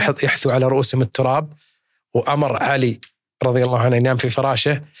سد يحثو على رؤوسهم التراب، وأمر علي رضي الله عنه ينام في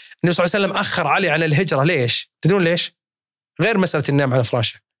فراشه. النبي صلى الله عليه وسلم أخر علي عن الهجرة. ليش؟ تدرون ليش؟ غير مسألة النام على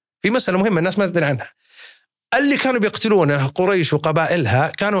فراشه، في مسألة مهمة الناس ما تدري عنها. اللي كانوا بيقتلونه قريش وقبائلها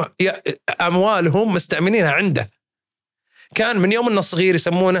كانوا أموالهم مستأمنينها عنده. كان من يوم الصغير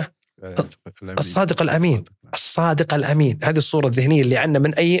يسمونه الصادق الأمين. الصادق الأمين، هذه الصورة الذهنية اللي عندنا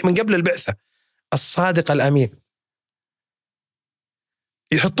من قبل البعثة. الصادق الأمين،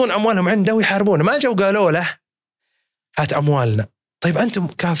 يحطون أموالهم عنده ويحاربونه. ما جاءوا قالوا له هات أموالنا، طيب أنتم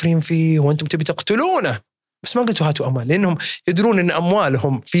كافرين فيه وأنتم تبي تقتلونه، بس ما قلتوا هاتوا أموال، لأنهم يدرون أن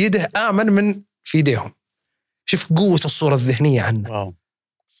أموالهم في يده آمن من في يديهم. شوف قوة الصورة الذهنية عنه.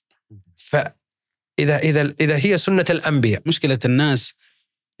 فإذا هي سنة الأنبياء. مشكلة الناس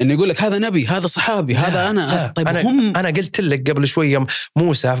إنه يقول لك هذا نبي، هذا صحابي، هذا أنا. طيب أنا قلت لك قبل شوية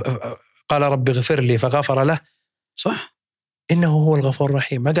موسى قال رب اغفر لي فغفر له، صح؟ إنه هو الغفور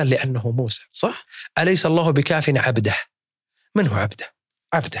الرحيم، ما قال لأنه موسى، صح؟ أليس الله بكاف عبده؟ من هو عبده؟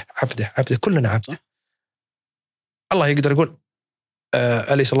 عبده كلنا عبده. الله يقدر يقول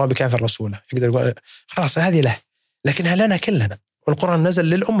أليس الله بكاف رسوله، يقدر يقول خلاص هذه له، لكنها لنا كلنا. والقرآن نزل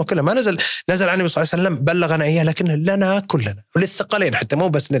للأمة كلها، ما نزل على النبي صلى الله عليه وسلم بلغنا إياه، لكن لنا كلنا وللثقلين حتى، مو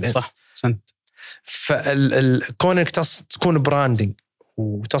بس للإنس. صح. سنت. فكونك تكون براندنج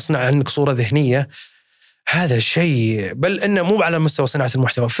وتصنع عنك صورة ذهنية، هذا شيء، بل إنه مو على مستوى صناعة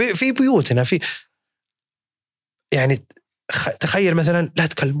المحتوى في بيوتنا. في يعني تخيل مثلا لا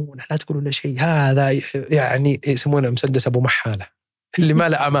تكلمونه، لا تقولوا له شيء، هذا يعني يسمونه مسدس أبو محالة اللي ما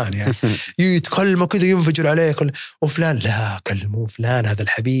له أمان، يعني يتكلموا كذا ينفجر عليه وفلان لا كلموا فلان، هذا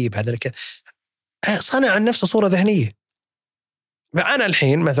الحبيب، هذا كذا. صنع عن نفسه صورة ذهنية. فأنا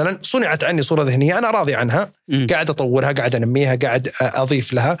الحين مثلا صنعت عني صورة ذهنية أنا راضي عنها، قاعد أطورها، قاعد أنميها، قاعد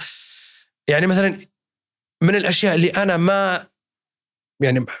أضيف لها. يعني مثلا من الأشياء اللي أنا ما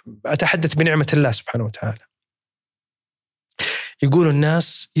يعني أتحدث بنعمة الله سبحانه وتعالى، يقول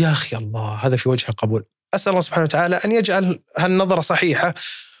الناس يا أخي الله هذا في وجه قبول. أسأل الله سبحانه وتعالى أن يجعل هالنظرة صحيحة،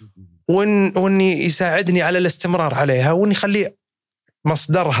 وأن يساعدني على الاستمرار عليها، وأن يخلي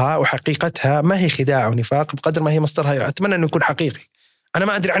مصدرها وحقيقتها ما هي خداع ونفاق بقدر ما هي مصدرها. أتمنى أنه يكون حقيقي. أنا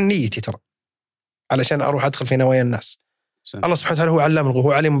ما أدري عن نيتي ترى علشان أروح أدخل في نوايا الناس. الله سبحانه وتعالى هو علام الغيوب،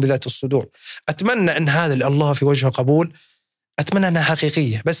 هو عليم بذات الصدور. أتمنى أن هذا اللي الله في وجهه قبول، أتمنى أنها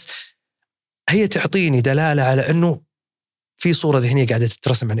حقيقية، بس هي تعطيني دلالة على أنه في صورة ذهنية قاعدة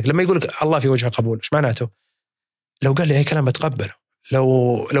تترسم عنك. لما يقولك الله في وجهه قبول، إيش معناته؟ لو قال لي أي كلام بتقبله،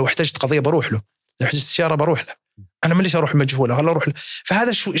 لو احتجت قضية بروح له، لو احتجت استشارة بروح له. أنا ما ليش أروح مجهولة، هلا أروح له.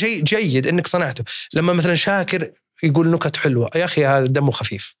 فهذا شيء جيد إنك صنعته. لما مثلا شاكر يقول نكت حلوة، يا أخي هذا دمه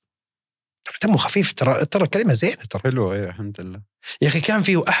خفيف، دمه خفيف، ترى كلمة زينة، ترى حلوة يا الحمد لله. يا أخي كان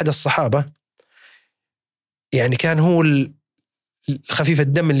فيه أحد الصحابة يعني كان هو خفيف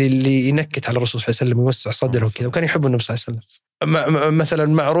الدم اللي ينكت على الرسول صلى الله عليه وسلم، يوسع صدره وكذا، وكان يحب النبي صلى الله عليه وسلم. مثلا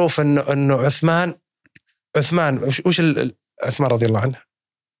معروف إنه عثمان وش عثمان رضي الله عنه،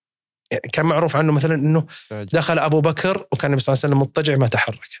 يعني كان معروف عنه مثلا إنه دخل أبو بكر وكان النبي صلى الله عليه وسلم مضطجع ما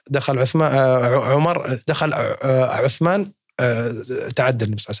تحرك، دخل عمر، دخل عثمان تعدل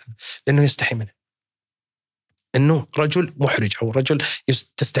النبي صلى الله عليه وسلم لأنه يستحي منه. إنه رجل محرج أو رجل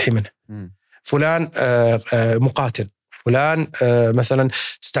تستحي منه. فلان مقاتل، فلان مثلا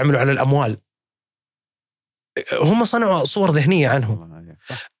تستعمله على الأموال. هم صنعوا صور ذهنية عنه.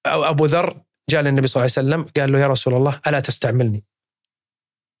 أو أبو ذر جاء للنبي صلى الله عليه وسلم قال له يا رسول الله ألا تستعملني؟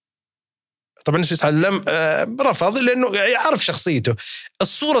 طبعا النبي صلى الله عليه وسلم رفض لأنه يعرف شخصيته.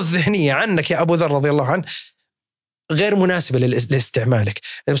 الصورة الذهنية عنك يا أبو ذر رضي الله عنه غير مناسبة لاستعمالك.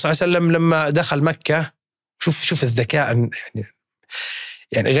 النبي صلى الله عليه وسلم لما دخل مكة، شوف الذكاء،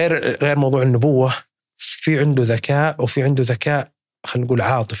 يعني غير موضوع النبوة، في عنده ذكاء وفي عنده ذكاء خلينا نقول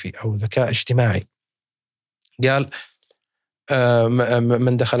عاطفي أو ذكاء اجتماعي. قال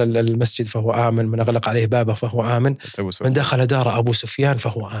من دخل المسجد فهو آمن، من أغلق عليه بابه فهو آمن، من دخل دار أبو سفيان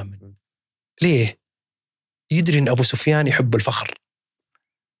فهو آمن. ليه؟ يدري أن أبو سفيان يحب الفخر.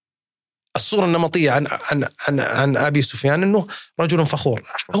 الصورة النمطية عن أبي سفيان أنه رجل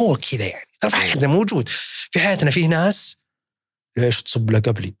فخور. هو كذا يعني. ترى في حياتنا موجود، في حياتنا فيه ناس ليش تصب له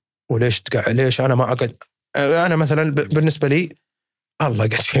قبلي، وليش تقع، ليش أنا ما أقعد. أنا مثلا بالنسبة لي الله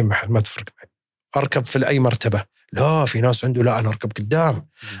قاعد في محل ما تفرق معي، أركب في أي مرتبة. لا في ناس عنده لا أنا أركب قدام،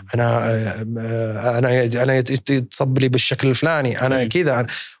 أنا يتصب لي بالشكل الفلاني، أنا كذا.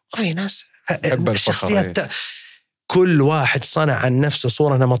 وفي ناس الشخصيات كل واحد صنع عن نفسه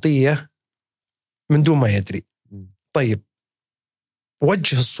صورة نمطية من دون ما يدري. طيب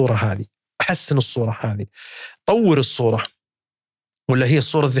وجه الصورة هذه، حسن الصورة هذه، طور الصورة، ولا هي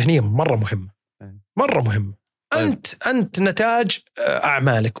الصورة الذهنية مرة مهمة، مرة مهمة. أنت نتاج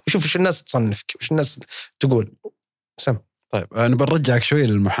أعمالك، وشوف إيش الناس تصنفك، وإيش الناس تقول. سم. طيب أنا برجعك شوي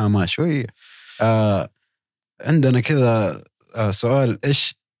للمحاماة شوي. عندنا كذا سؤال،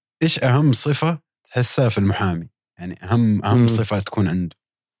 إيش أهم صفة تحسها في المحامي؟ يعني أهم صفة تكون عنده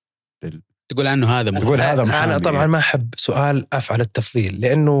تقول عنه هذا محامي. أنا طبعا ما أحب سؤال أفعل التفضيل،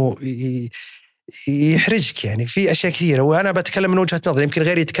 لأنه يحرجك. يعني في أشياء كثيرة، وأنا بتكلم من وجهة نظر، يمكن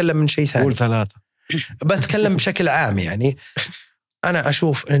غيري يتكلم من شيء ثاني. قول 3. بتكلم بشكل عام. يعني أنا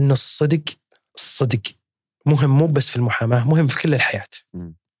أشوف أن الصدق مهم، مو بس في المحاماة، مهم في كل الحياة.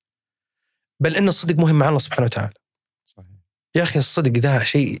 بل أن الصدق مهم مع الله سبحانه وتعالى. صحيح. يا أخي الصدق ده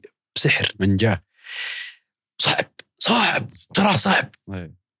شيء سحر، من جاه صعب ترى صعب،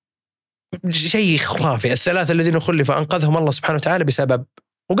 شيء خرافي. 3 الذين خلفوا أنقذهم الله سبحانه وتعالى بسبب،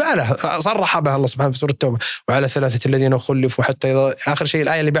 وقالها صرح بها الله سبحانه في سورة التوبة، وعلى 3 الذين خلفوا حتى آخر شيء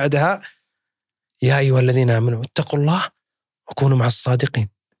الآية اللي بعدها يا أيها الذين آمنوا اتقوا الله وكونوا مع الصادقين.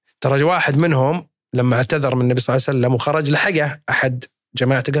 ترى واحد منهم لما اعتذر من النبي صلى الله عليه وسلم وخرج لحقه أحد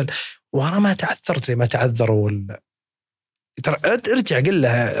جماعته قال وأنا ما تعذرت زي ما تعذروا ترى ارجع قل له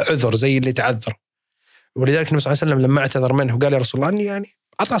عذر زي اللي تعذر. ولذلك النبي صلى الله عليه وسلم لما اعتذر منه قال يا رسول الله أني يعني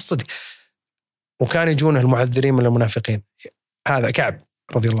أعطى الصدق. وكان يجونه المعذرين من المنافقين. هذا كعب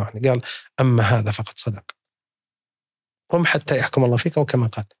رضي الله عنه قال أما هذا فقد صدق، قم حتى يحكم الله فيك، وكما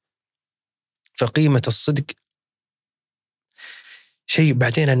قال. فقيمة الصدق شيء.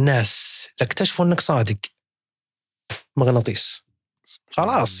 بعدين الناس اكتشفوا أنك صادق، مغناطيس،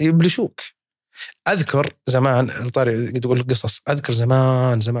 خلاص يبلشوك. أذكر زمان على طاري تقول القصص، أذكر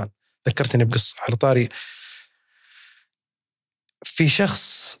زمان ذكرتني بقصة على طاري، في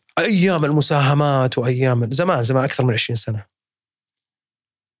شخص أيام المساهمات وأيام زمان أكثر من 20 سنة،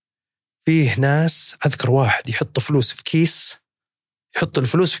 فيه ناس أذكر واحد يحط فلوس في كيس، يحط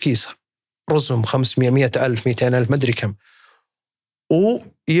الفلوس في كيس رزم 500 100,000 200,000 مدري كم،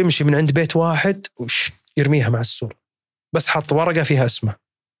 ويمشي من عند بيت واحد ويرميها مع السور، بس حط ورقة فيها اسمه.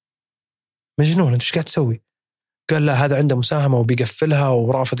 مجنون، أنت إيش قاعد تسوي؟ قال لا هذا عنده مساهمة وبيقفلها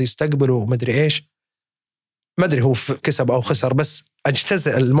ورافض يستقبله ومدري إيش، مدري هو كسب أو خسر، بس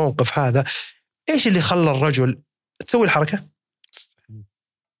أجتزئ الموقف هذا. إيش اللي خلى الرجل تسوي الحركة؟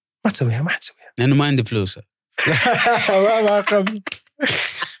 ما تسويها، ما حتسويها لأنه ما عندي فلوس. ما خمس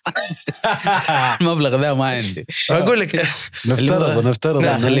المبلغ ذا ما عندي. أقول لك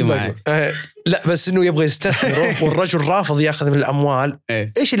نفترض خليه معي. لا بس إنه يبغى يستثمره والرجل رافض يأخذ من الأموال.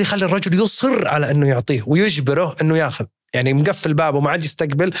 إيش اللي يخلي الرجل يصر على إنه يعطيه ويجبره إنه يأخذ؟ يعني مقفل بابه وما عاد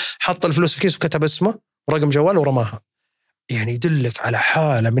يستقبل، حط الفلوس في كيس وكتب اسمه ورقم جوال ورماها. يعني يدلك على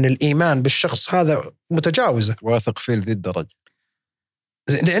حالة من الإيمان بالشخص هذا متجاوزة، واثق فيه لذي الدرجة،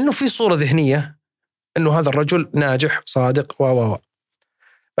 لأنه في صورة ذهنية إنه هذا الرجل ناجح صادق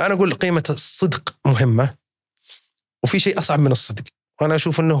فأنا أقول قيمة الصدق مهمة. وفي شيء أصعب من الصدق، وأنا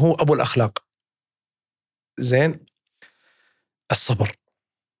أشوف أنه هو أبو الأخلاق. زين، الصبر.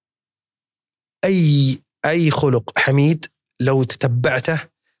 أي خلق حميد لو تتبعته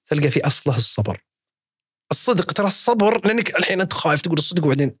تلقى في أصله الصبر. الصدق، ترى الصبر لأنك الحين أنت خايف تقول الصدق،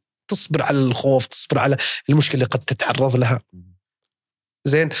 وبعدين تصبر على الخوف، تصبر على المشكلة اللي قد تتعرض لها.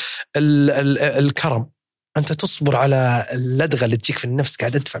 زين، الكرم. أنت تصبر على اللدغة اللي تجيك في النفس،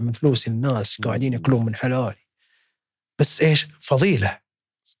 قاعد أدفع من فلوس الناس قاعدين يأكلون من حلالي، بس إيش فضيلة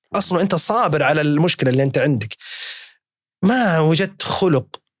أصلا أنت صابر على المشكلة اللي أنت عندك. ما وجدت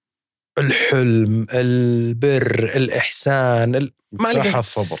خلق الحلم، البر، الإحسان، ما لقيت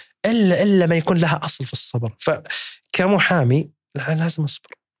الصبر إلا ما يكون لها أصل في الصبر. فكمحامي لازم أصبر.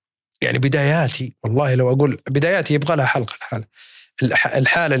 يعني بداياتي، والله لو أقول بداياتي يبغى لها حلقة.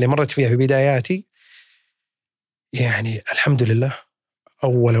 الحالة اللي مرت فيها في بداياتي يعني الحمد لله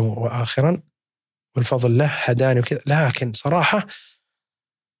أولا وآخرا والفضل له هداني وكذا، لكن صراحة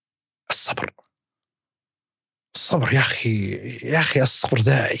الصبر يا أخي الصبر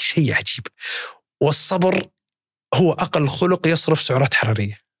ده شيء عجيب. والصبر هو أقل خلق يصرف سعرات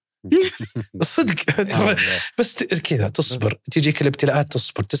حرارية. الصدق بس كذا تصبر، تيجيك الابتلاءات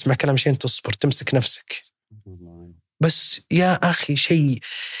تصبر، تسمع كلام شيء تصبر، تمسك نفسك. بس يا أخي شيء.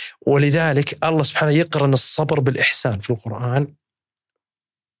 ولذلك الله سبحانه يقرن الصبر بالإحسان في القرآن.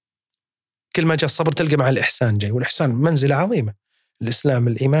 كل ما جاء الصبر تلقى مع الإحسان جاي، والإحسان منزلة عظيمة. الإسلام،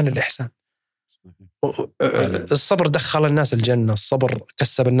 الإيمان، الإحسان. الصبر دخل الناس الجنة، الصبر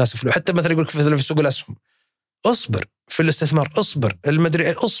كسب الناس فلوس. حتى مثلا يقولك في سوق الأسهم أصبر، في الاستثمار أصبر،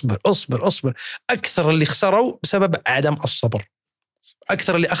 المدري أصبر. أكثر اللي خسروا بسبب عدم الصبر،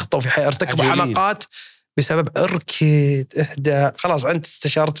 أكثر اللي أخطأوا في حياة ارتكبوا حماقات بسبب اركد، اهدى، خلاص أنت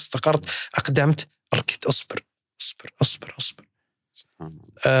استشارت، استقرت، أقدمت، اركد، أصبر.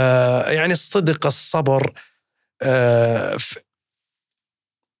 يعني الصدق، الصبر،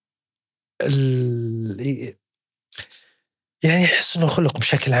 يعني حسن الخلق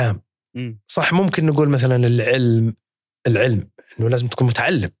بشكل عام. صح، ممكن نقول مثلا العلم إنه لازم تكون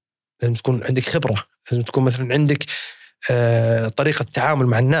متعلم، لازم تكون عندك خبرة، لازم تكون مثلا عندك طريقة تعامل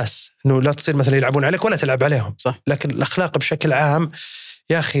مع الناس، إنه لا تصير مثلا يلعبون عليك ولا تلعب عليهم. صح. لكن الأخلاق بشكل عام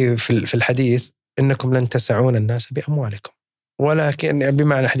يا أخي في الحديث إنكم لن تسعون الناس بأموالكم، ولكن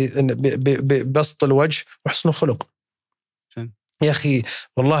بمعنى الحديث ببسط الوجه وحسن الخلق. يا أخي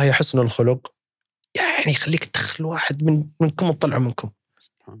والله يا حسن الخلق يعني يخليك تدخل واحد منكم وتطلع منكم،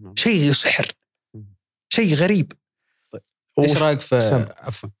 شيء سحر، شيء غريب. طيب. إيش رأيك في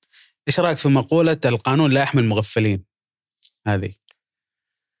إيش رأيك في مقولة القانون لا يحمي المغفلين هذه؟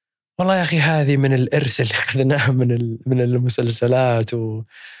 والله يا أخي هذه من الإرث اللي أخذناه من المسلسلات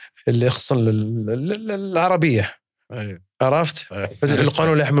واللي يخصن العربية. أيوه. عرفت؟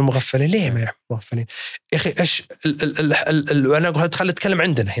 القانون لا يحمي المغفلين. ليه ما يحمي المغفلين يا أخي؟ إيش أنا أقول خلي أتكلم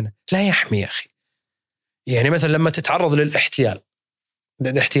عندنا هنا. لا يحمي يا أخي. يعني مثلا لما تتعرض للاحتيال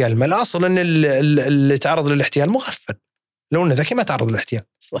ما الأصل أن اللي تعرض للاحتيال مغفل، لو أنه ذكي ما تعرض للاحتيال.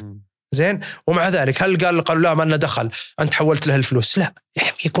 زين. ومع ذلك هل قالوا لا ما لنا دخل، أنت حولت له الفلوس؟ لا،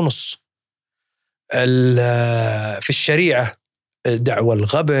 يحميك نص. في الشريعة دعوى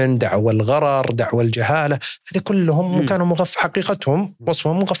الغبن، دعوى الغرر، دعوى الجهالة، هذه كلهم كانوا مغفل، حقيقتهم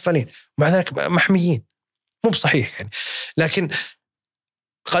وصفهم مغفلين، ومع ذلك محميين. مو بصحيح يعني. لكن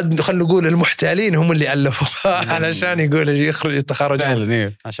خلنا نقول المحتالين هم اللي ألفوا علشان يقول يخرج يتخرج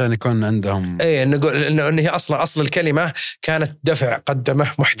عشان يكون عندهم نقول إنه هي أصل الكلمة كانت دفع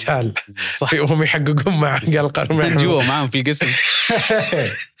قدمه محتال. صح. وهم يحققون مع قال من جوا معهم في القسم.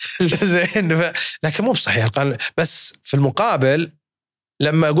 زين. لكن مو بصحيح القانون. بس في المقابل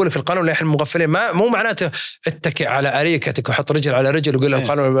لما أقول لك القانون لا يحمي المغفلين، مو معناته اتكئ على أريكتك وحط رجل على رجل وقول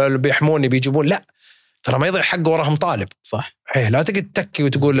القانون بيحموني بيجيبون. لا، ترى ما يضيع حق وراهم طالب. صح. لا تقعد تكي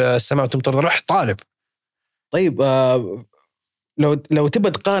وتقول السماء تمطر، روح طالب. طيب لو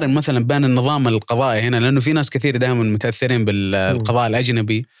تبى تقارن مثلا بين النظام القضائي هنا، لأنه في ناس كثير دائما متأثرين بالقضاء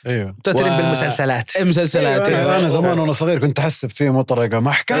الأجنبي. أيوه. متأثرين بالمسلسلات. أيوه. أنا زمان وأنا صغير كنت أحسب فيه مطرقة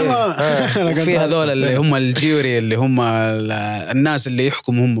محكمة. في هذول اللي هم الجيوري، اللي هم الناس اللي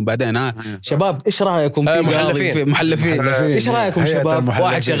يحكموا هم بعدين. شباب إيش رأيكم في محلفين؟ إيش رأيكم شباب؟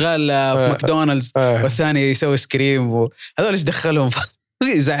 واحد شغال في ماكدونالدز والثاني يسوي سكريم، هذول إيش دخلهم؟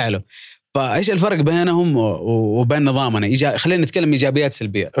 يزعلوا. فإيش الفرق بينهم وبين نظامنا؟ خلينا نتكلم إيجابيات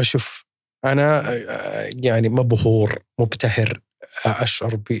سلبية. أشوف أنا يعني مبهور مبتهر،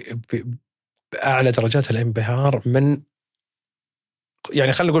 أشعر بأعلى درجات الانبهار من،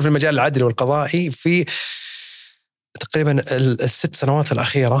 يعني خلينا نقول في المجال العدلي والقضائي في تقريبا 6 سنوات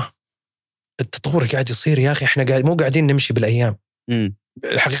الأخيرة التطور قاعد يصير. يا أخي إحنا مو قاعدين نمشي بالأيام،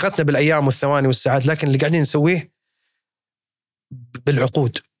 حقيقتنا بالأيام والثواني والساعات، لكن اللي قاعدين نسويه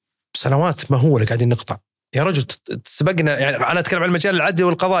بالعقود، سنوات مهولة قاعدين نقطع. يا رجل سبقنا. يعني أنا أتكلم عن المجال العدلي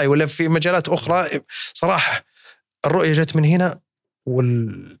والقضائي، ولا في مجالات أخرى صراحة الرؤية جت من هنا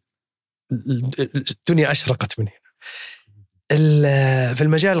والدنيا أشرقت من هنا. في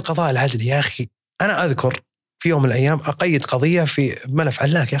المجال القضاء العدلي يا أخي، أنا أذكر في يوم من الأيام أقيد قضية في ملف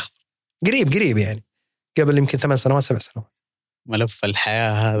علاك يا أخي، قريب يعني قبل يمكن 8 سنوات 7 سنوات. ملف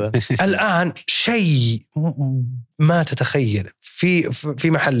الحياة هذا الآن شيء ما تتخيل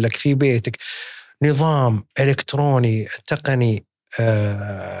في محلك في بيتك، نظام إلكتروني تقني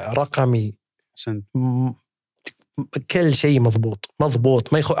رقمي، كل شيء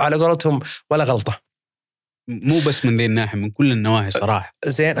مضبوط ما على قولتهم ولا غلطة. مو بس من ذي الناحية، من كل النواحي صراحة.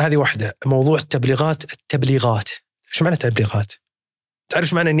 زين، هذه واحدة. موضوع التبليغات شو معنى تبليغات؟ تعرف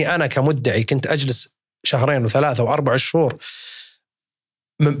شو معنى أني أنا كمدعي كنت أجلس 2 و3 و4 شهور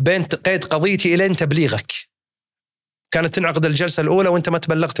من بين قيد قضيتي إلى تبليغك؟ كانت تنعقد الجلسة الأولى وأنت ما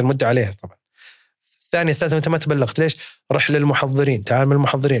تبلغت المدعي عليها، طبعا الثانية الثالثة وأنت ما تبلغت. ليش؟ رح للمحضرين، تعال من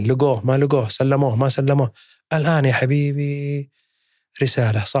المحضرين، لقوه ما لقوه، سلموه ما سلموه. الآن يا حبيبي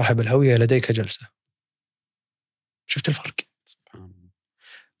رسالة: صاحب الهوية لديك جلسة. شفت الفرق؟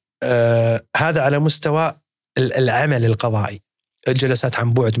 هذا على مستوى العمل القضائي. الجلسات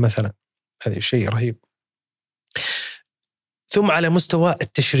عن بعد مثلا، هذا شيء رهيب. ثم على مستوى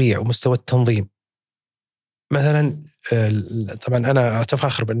التشريع ومستوى التنظيم مثلا، طبعا أنا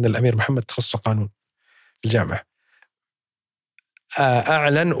أتفاخر بأن الأمير محمد تخصص قانون في الجامعة،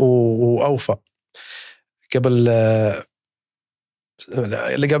 أعلن وأوفى قبل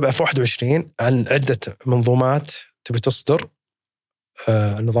 21 عن عدة منظومات تبي تصدر.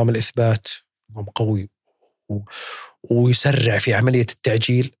 نظام الإثبات نظام قوي ويسرع في عملية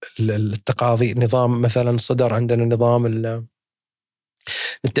التعجيل التقاضي. نظام مثلا صدر عندنا نظام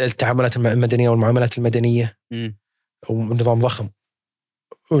التعاملات المدنية والمعاملات المدنية، ونظام ضخم،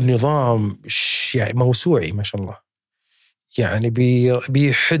 والنظام يعني موسوعي ما شاء الله، يعني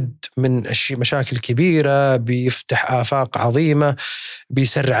بيحد من مشاكل كبيرة، بيفتح آفاق عظيمة،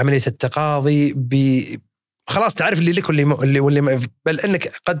 بيسرع عملية التقاضي، خلاص تعرف اللي لك واللي بل أنك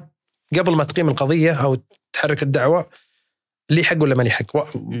قد قبل ما تقيم القضية أو تحرك الدعوة لي حق ولا ما لي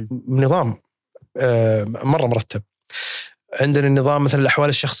حق. نظام مرة مرتب. عندنا النظام مثل الأحوال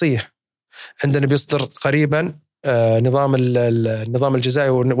الشخصية، عندنا بيصدر قريبا نظام الجزائي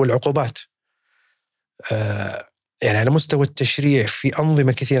والعقوبات. يعني على مستوى التشريع في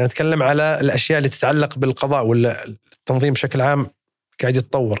أنظمة كثيرة. نتكلم على الأشياء اللي تتعلق بالقضاء ولا التنظيم بشكل عام، قاعد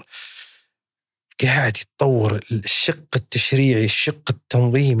يتطور الشق التشريعي، الشق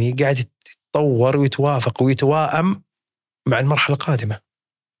التنظيمي قاعد يتطور ويتوافق ويتواءم مع المرحلة القادمة.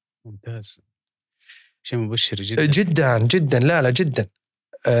 ممتاز، شيء مبشر جدا جدا جدا. لا جدا.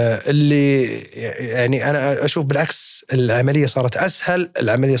 اللي يعني أنا أشوف بالعكس العملية صارت أسهل،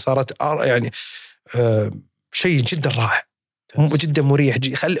 العملية صارت يعني شيء جدا رائع، جدا مريح.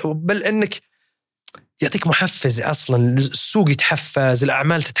 بل أنك يعطيك محفز أصلا. السوق يتحفز،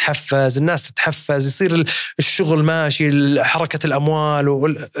 الأعمال تتحفز، الناس تتحفز، يصير الشغل ماشي، حركة الأموال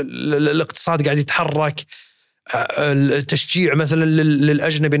والاقتصاد قاعد يتحرك. التشجيع مثلا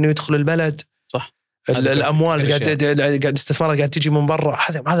للأجنبي إنه يدخل البلد، صح. الأموال قاعد استثمارات قاعد تجي من برا.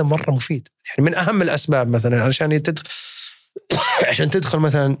 هذا مرة مفيد، يعني من أهم الأسباب مثلا عشان تدخل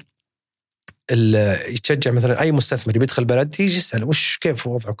مثلا يتشجع مثلا أي مستثمر بيدخل بلد يجي يسأل كيف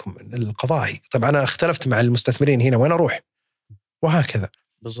وضعكم القضائي. طبعا أنا اختلفت مع المستثمرين هنا وين أروح، وهكذا.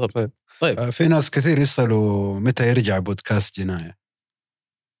 بالضبط. طيب في ناس كثير يسألوا متى يرجع بودكاست جناية.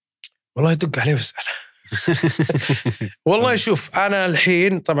 والله يدق عليه ويسأل. والله شوف، أنا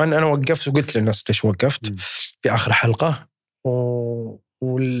الحين طبعا أنا وقفت وقلت للناس ليش وقفت في آخر حلقة،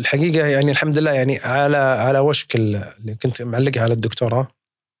 والحقيقة يعني الحمد لله يعني على وشك اللي كنت معلقها على الدكتوراه،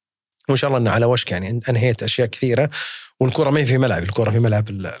 وإن شاء الله أنه على وشك يعني أنهيت أشياء كثيرة، والكرة ما هي في ملعب، الكرة في ملعب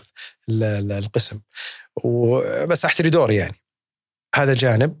القسم، وبس أحتري دوري يعني. هذا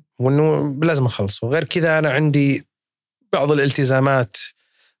جانب، وأنه لازم أخلصه. وغير كذا أنا عندي بعض الالتزامات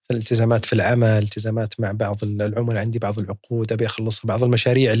في العمل، التزامات مع بعض العملاء، عندي بعض العقود أبي أخلصها، بعض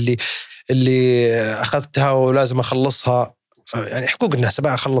المشاريع اللي أخذتها ولازم أخلصها، يعني حقوق الناس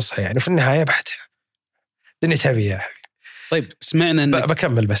أبي أخلصها يعني. في النهاية بحتها دنيا تبي يا حبيبي. طيب سمعنا إنك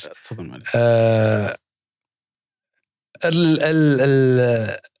بكمل بس.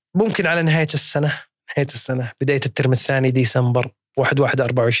 ممكن على نهاية السنة بداية الترم الثاني، ديسمبر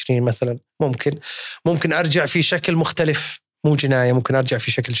 1/1/24 مثلا، ممكن أرجع في شكل مختلف، مو جناية، ممكن أرجع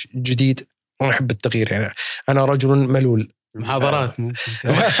في شكل جديد. أنا أحب التغيير يعني، أنا رجل ملول. محاضرات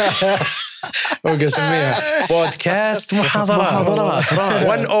ممكن أسميها بودكاست محاضرات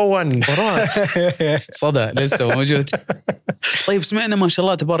 101 صدى لسه موجود. طيب سمعنا ما شاء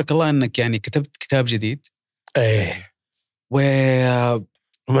الله تبارك الله أنك يعني كتبت كتاب جديد. إيه، وما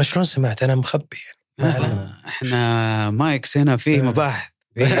شلون سمعت؟ أنا مخبي يعني. إحنا مايكس هنا فيه مباحث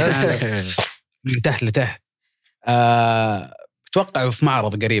من تحت لتحت. بتوقع في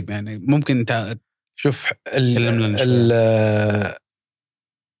معرض قريب يعني، ممكن انت شوف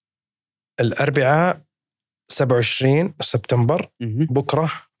الأربعاء 27 سبتمبر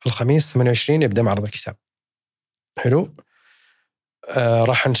بكرة الخميس 28 يبدأ معرض الكتاب. حلو.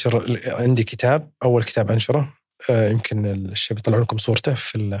 راح أنشر عندي كتاب، أول كتاب أنشره. يمكن الشباب يطلعوا لكم صورته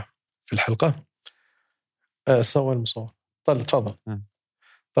في الحلقة. صور المصور. تفضل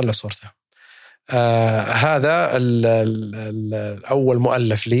طلع صورته. هذا الأول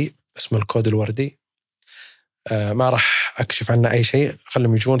مؤلف لي اسمه الكود الوردي. ما راح أكشف عنه أي شيء،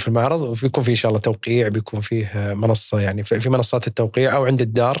 خلهم يجون في المعرض، وبيكون فيه إن شاء الله توقيع، بيكون فيه منصة يعني في منصات التوقيع أو عند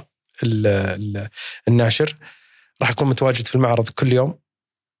الدار الناشر. راح أكون متواجد في المعرض كل يوم.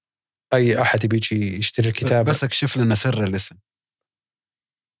 أي أحد بيجي يشتري الكتاب. بس اكشف لنا سر الاسم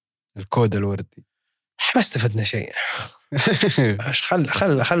الكود الوردي. ما استفدنا شيء.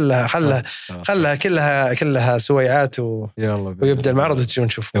 خلها كلها سويعات ويبدأ المعرض وتجون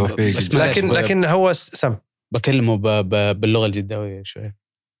نشوفه. لكن هو سم بكلمه باللغة الجداوية شوي.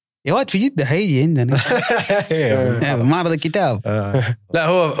 يا واد في جدة هيجي عندنا معرض الكتاب. لا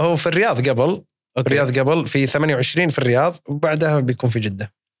هو في الرياض قبل. الرياض قبل في 28 في الرياض، وبعدها بيكون في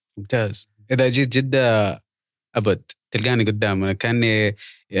جدة. ممتاز. إذا جيت جدة أبد تلقاني قدام، كأني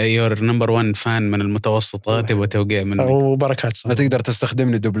يور نمبر 1 فان من المتوسطات وتوقيع منك. وبركات صح. ما تقدر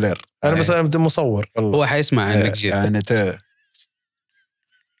تستخدمني دوبلير. أنا بس أنا مصور. هو حيسمع عنك جد يعني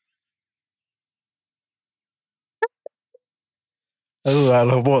على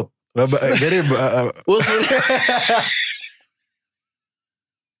الهبوط قريب وصل.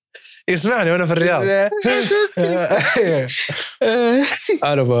 يسمعني وانا في الرياض.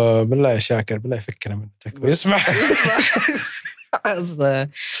 انا بالله يا شاكر، بالله يفكنا منك ويسمع.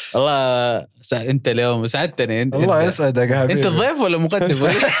 الله انت اليوم سعدتني. الله يسعدك حبيبي. انت ضيف ولا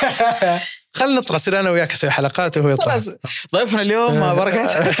مقدم؟ خلنا نطلع سير انا وياك نسوي حلقات وهو يطلع. ضيفنا اليوم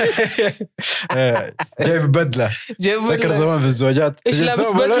بركات. جايب بدله. فكر زمان في الزواجات ايش لابس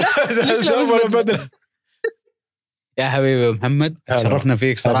بدله؟ ليش لابس بدله؟ يا حبيبي محمد شرفنا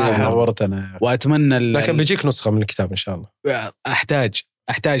فيك صراحه، نورتنا. واتمنى لكن بيجيك نسخه من الكتاب ان شاء الله.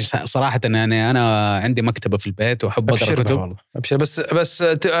 احتاج صراحه. يعني انا عندي مكتبه في البيت واحب اقرا كتب. ابشر. بس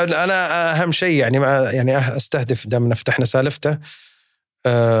انا اهم شيء يعني استهدف دام فتحنا سالفته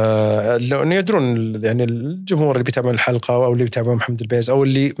لأنه يدرون يعني الجمهور اللي بيتابعون الحلقه او اللي بيتابعون محمد البيز او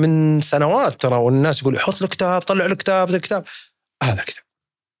اللي من سنوات ترى، والناس يقول حط له كتاب، طلع له كتاب، هذا الكتاب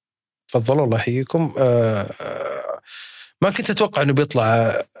تفضلوا الله يحييكم. ما كنت أتوقع أنه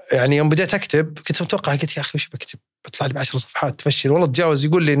بيطلع. يعني يوم بديت أكتب كنت متوقع، قلت يا أخي وش بكتب؟ بطلع لي ب10 صفحات تفشل. والله تجاوز،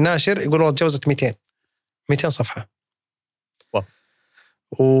 يقول لي الناشر يقول والله تجاوزت 200 صفحة.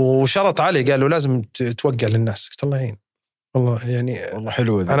 وشرط علي قال له لازم توقع للناس. قلت الله يعين. والله يعني والله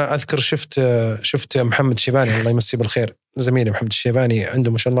حلو ذا. أنا أذكر شفت محمد الشيباني الله يمسيه بالخير، زميلي محمد الشيباني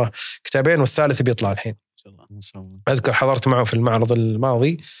عنده ما شاء الله كتابين والثالث بيطلع الحين ما شاء الله. أذكر حضرت معه في المعرض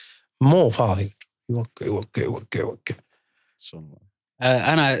الماضي، مو فاضي يوقع.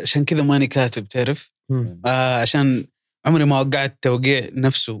 أنا عشان كذا ماني كاتب تعرف. عشان عمري ما وقعت توقيع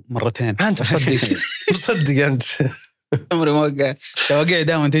نفسه مرتين. أنت مصدق أنت. عمري ما وقعت توقيع،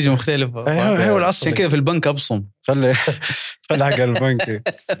 دائما تيجي مختلفة. هو الأصل. عشان كذا في البنك أبصم. خلي حق البنك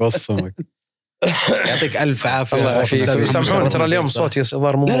بصمك. يعطيك ألف عافية. الله يعافيك. سامحوني ترى اليوم صوتي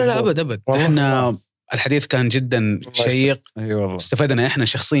يظهر مو. لا أبد. إحنا الحديث كان جدا شيق. والله استفدنا احنا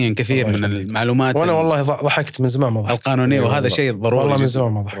شخصيا كثير من المعلومات. وانا والله ضحكت من زمان القانونيه، وهذا شيء ضروري. والله من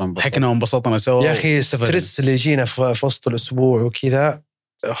زمان ما ضحكت. ضحكنا وانبسطنا سوا. يا اخي ستريس اللي يجينا في وسط الاسبوع وكذا،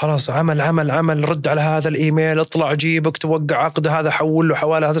 خلاص عمل رد على هذا الايميل، اطلع جيبك توقع عقد، هذا حول له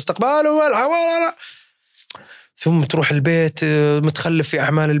حواله، هذا استقباله والحواله، ثم تروح البيت متخلف في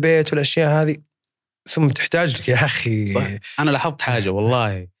اعمال البيت والاشياء هذه، ثم تحتاج لك يا اخي. صح. انا لاحظت حاجه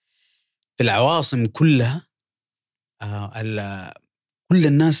والله في العواصم كلها، كل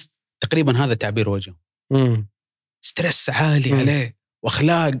الناس تقريبا هذا تعبير وجهه. ستريس عالي عليه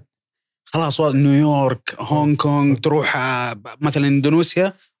واخلاق. خلاص نيويورك، هونغ كونغ، تروح مثلا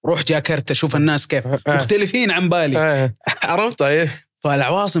اندونيسيا، روح جاكرتا، شوف الناس كيف مختلفين عن بالي. عرفت؟ طيب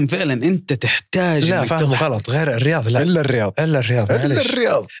فالعواصم فعلا انت تحتاج. لا فاهم غلط. غير الرياض. لا الا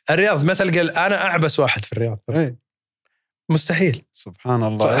الرياض مثل قال انا اعبس واحد في الرياض. مستحيل. سبحان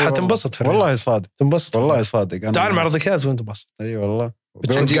الله. حتنبسط في الرياض. والله صادق. تنبسط والله صادق. تعال معرض الكتاب وانتبسط. اي والله.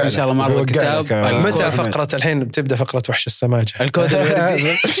 بتجيك ان شاء الله معرض الكتاب. متى فقرة الحين بتبدا فقرة وحش السماجة؟ الكود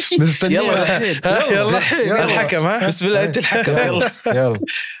الوردي. يلا الحكم. بسم الله انت الحكم. يلا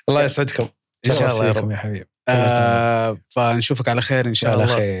الله يسعدكم ان شاء الله يا حبيبي. فنشوفك على خير ان شاء الله.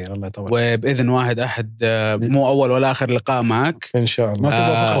 على خير الله يطول. وباذن واحد احد، مو اول ولا اخر لقاء معك ان شاء الله. ما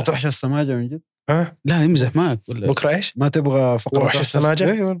تبغى فقرة وحش السماجة من جد؟ لا يمزح معك ولا بكره ايش؟ ما تبغى فقرة وحش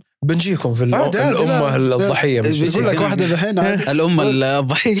السماجة؟ بنجيكم في الأمة الضحية. يقول لك واحدة الحين الأمة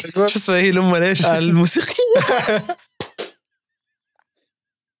الضحية شو اسمها هي الأمة ليش؟ الموسيقية.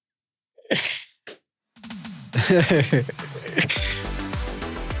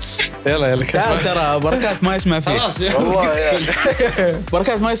 يلا ترى بركات ما يسمع فيك خلاص والله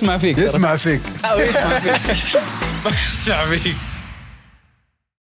بركات ما يسمع فيك يسمع فيك يسمع فيك ما يسمع فيك.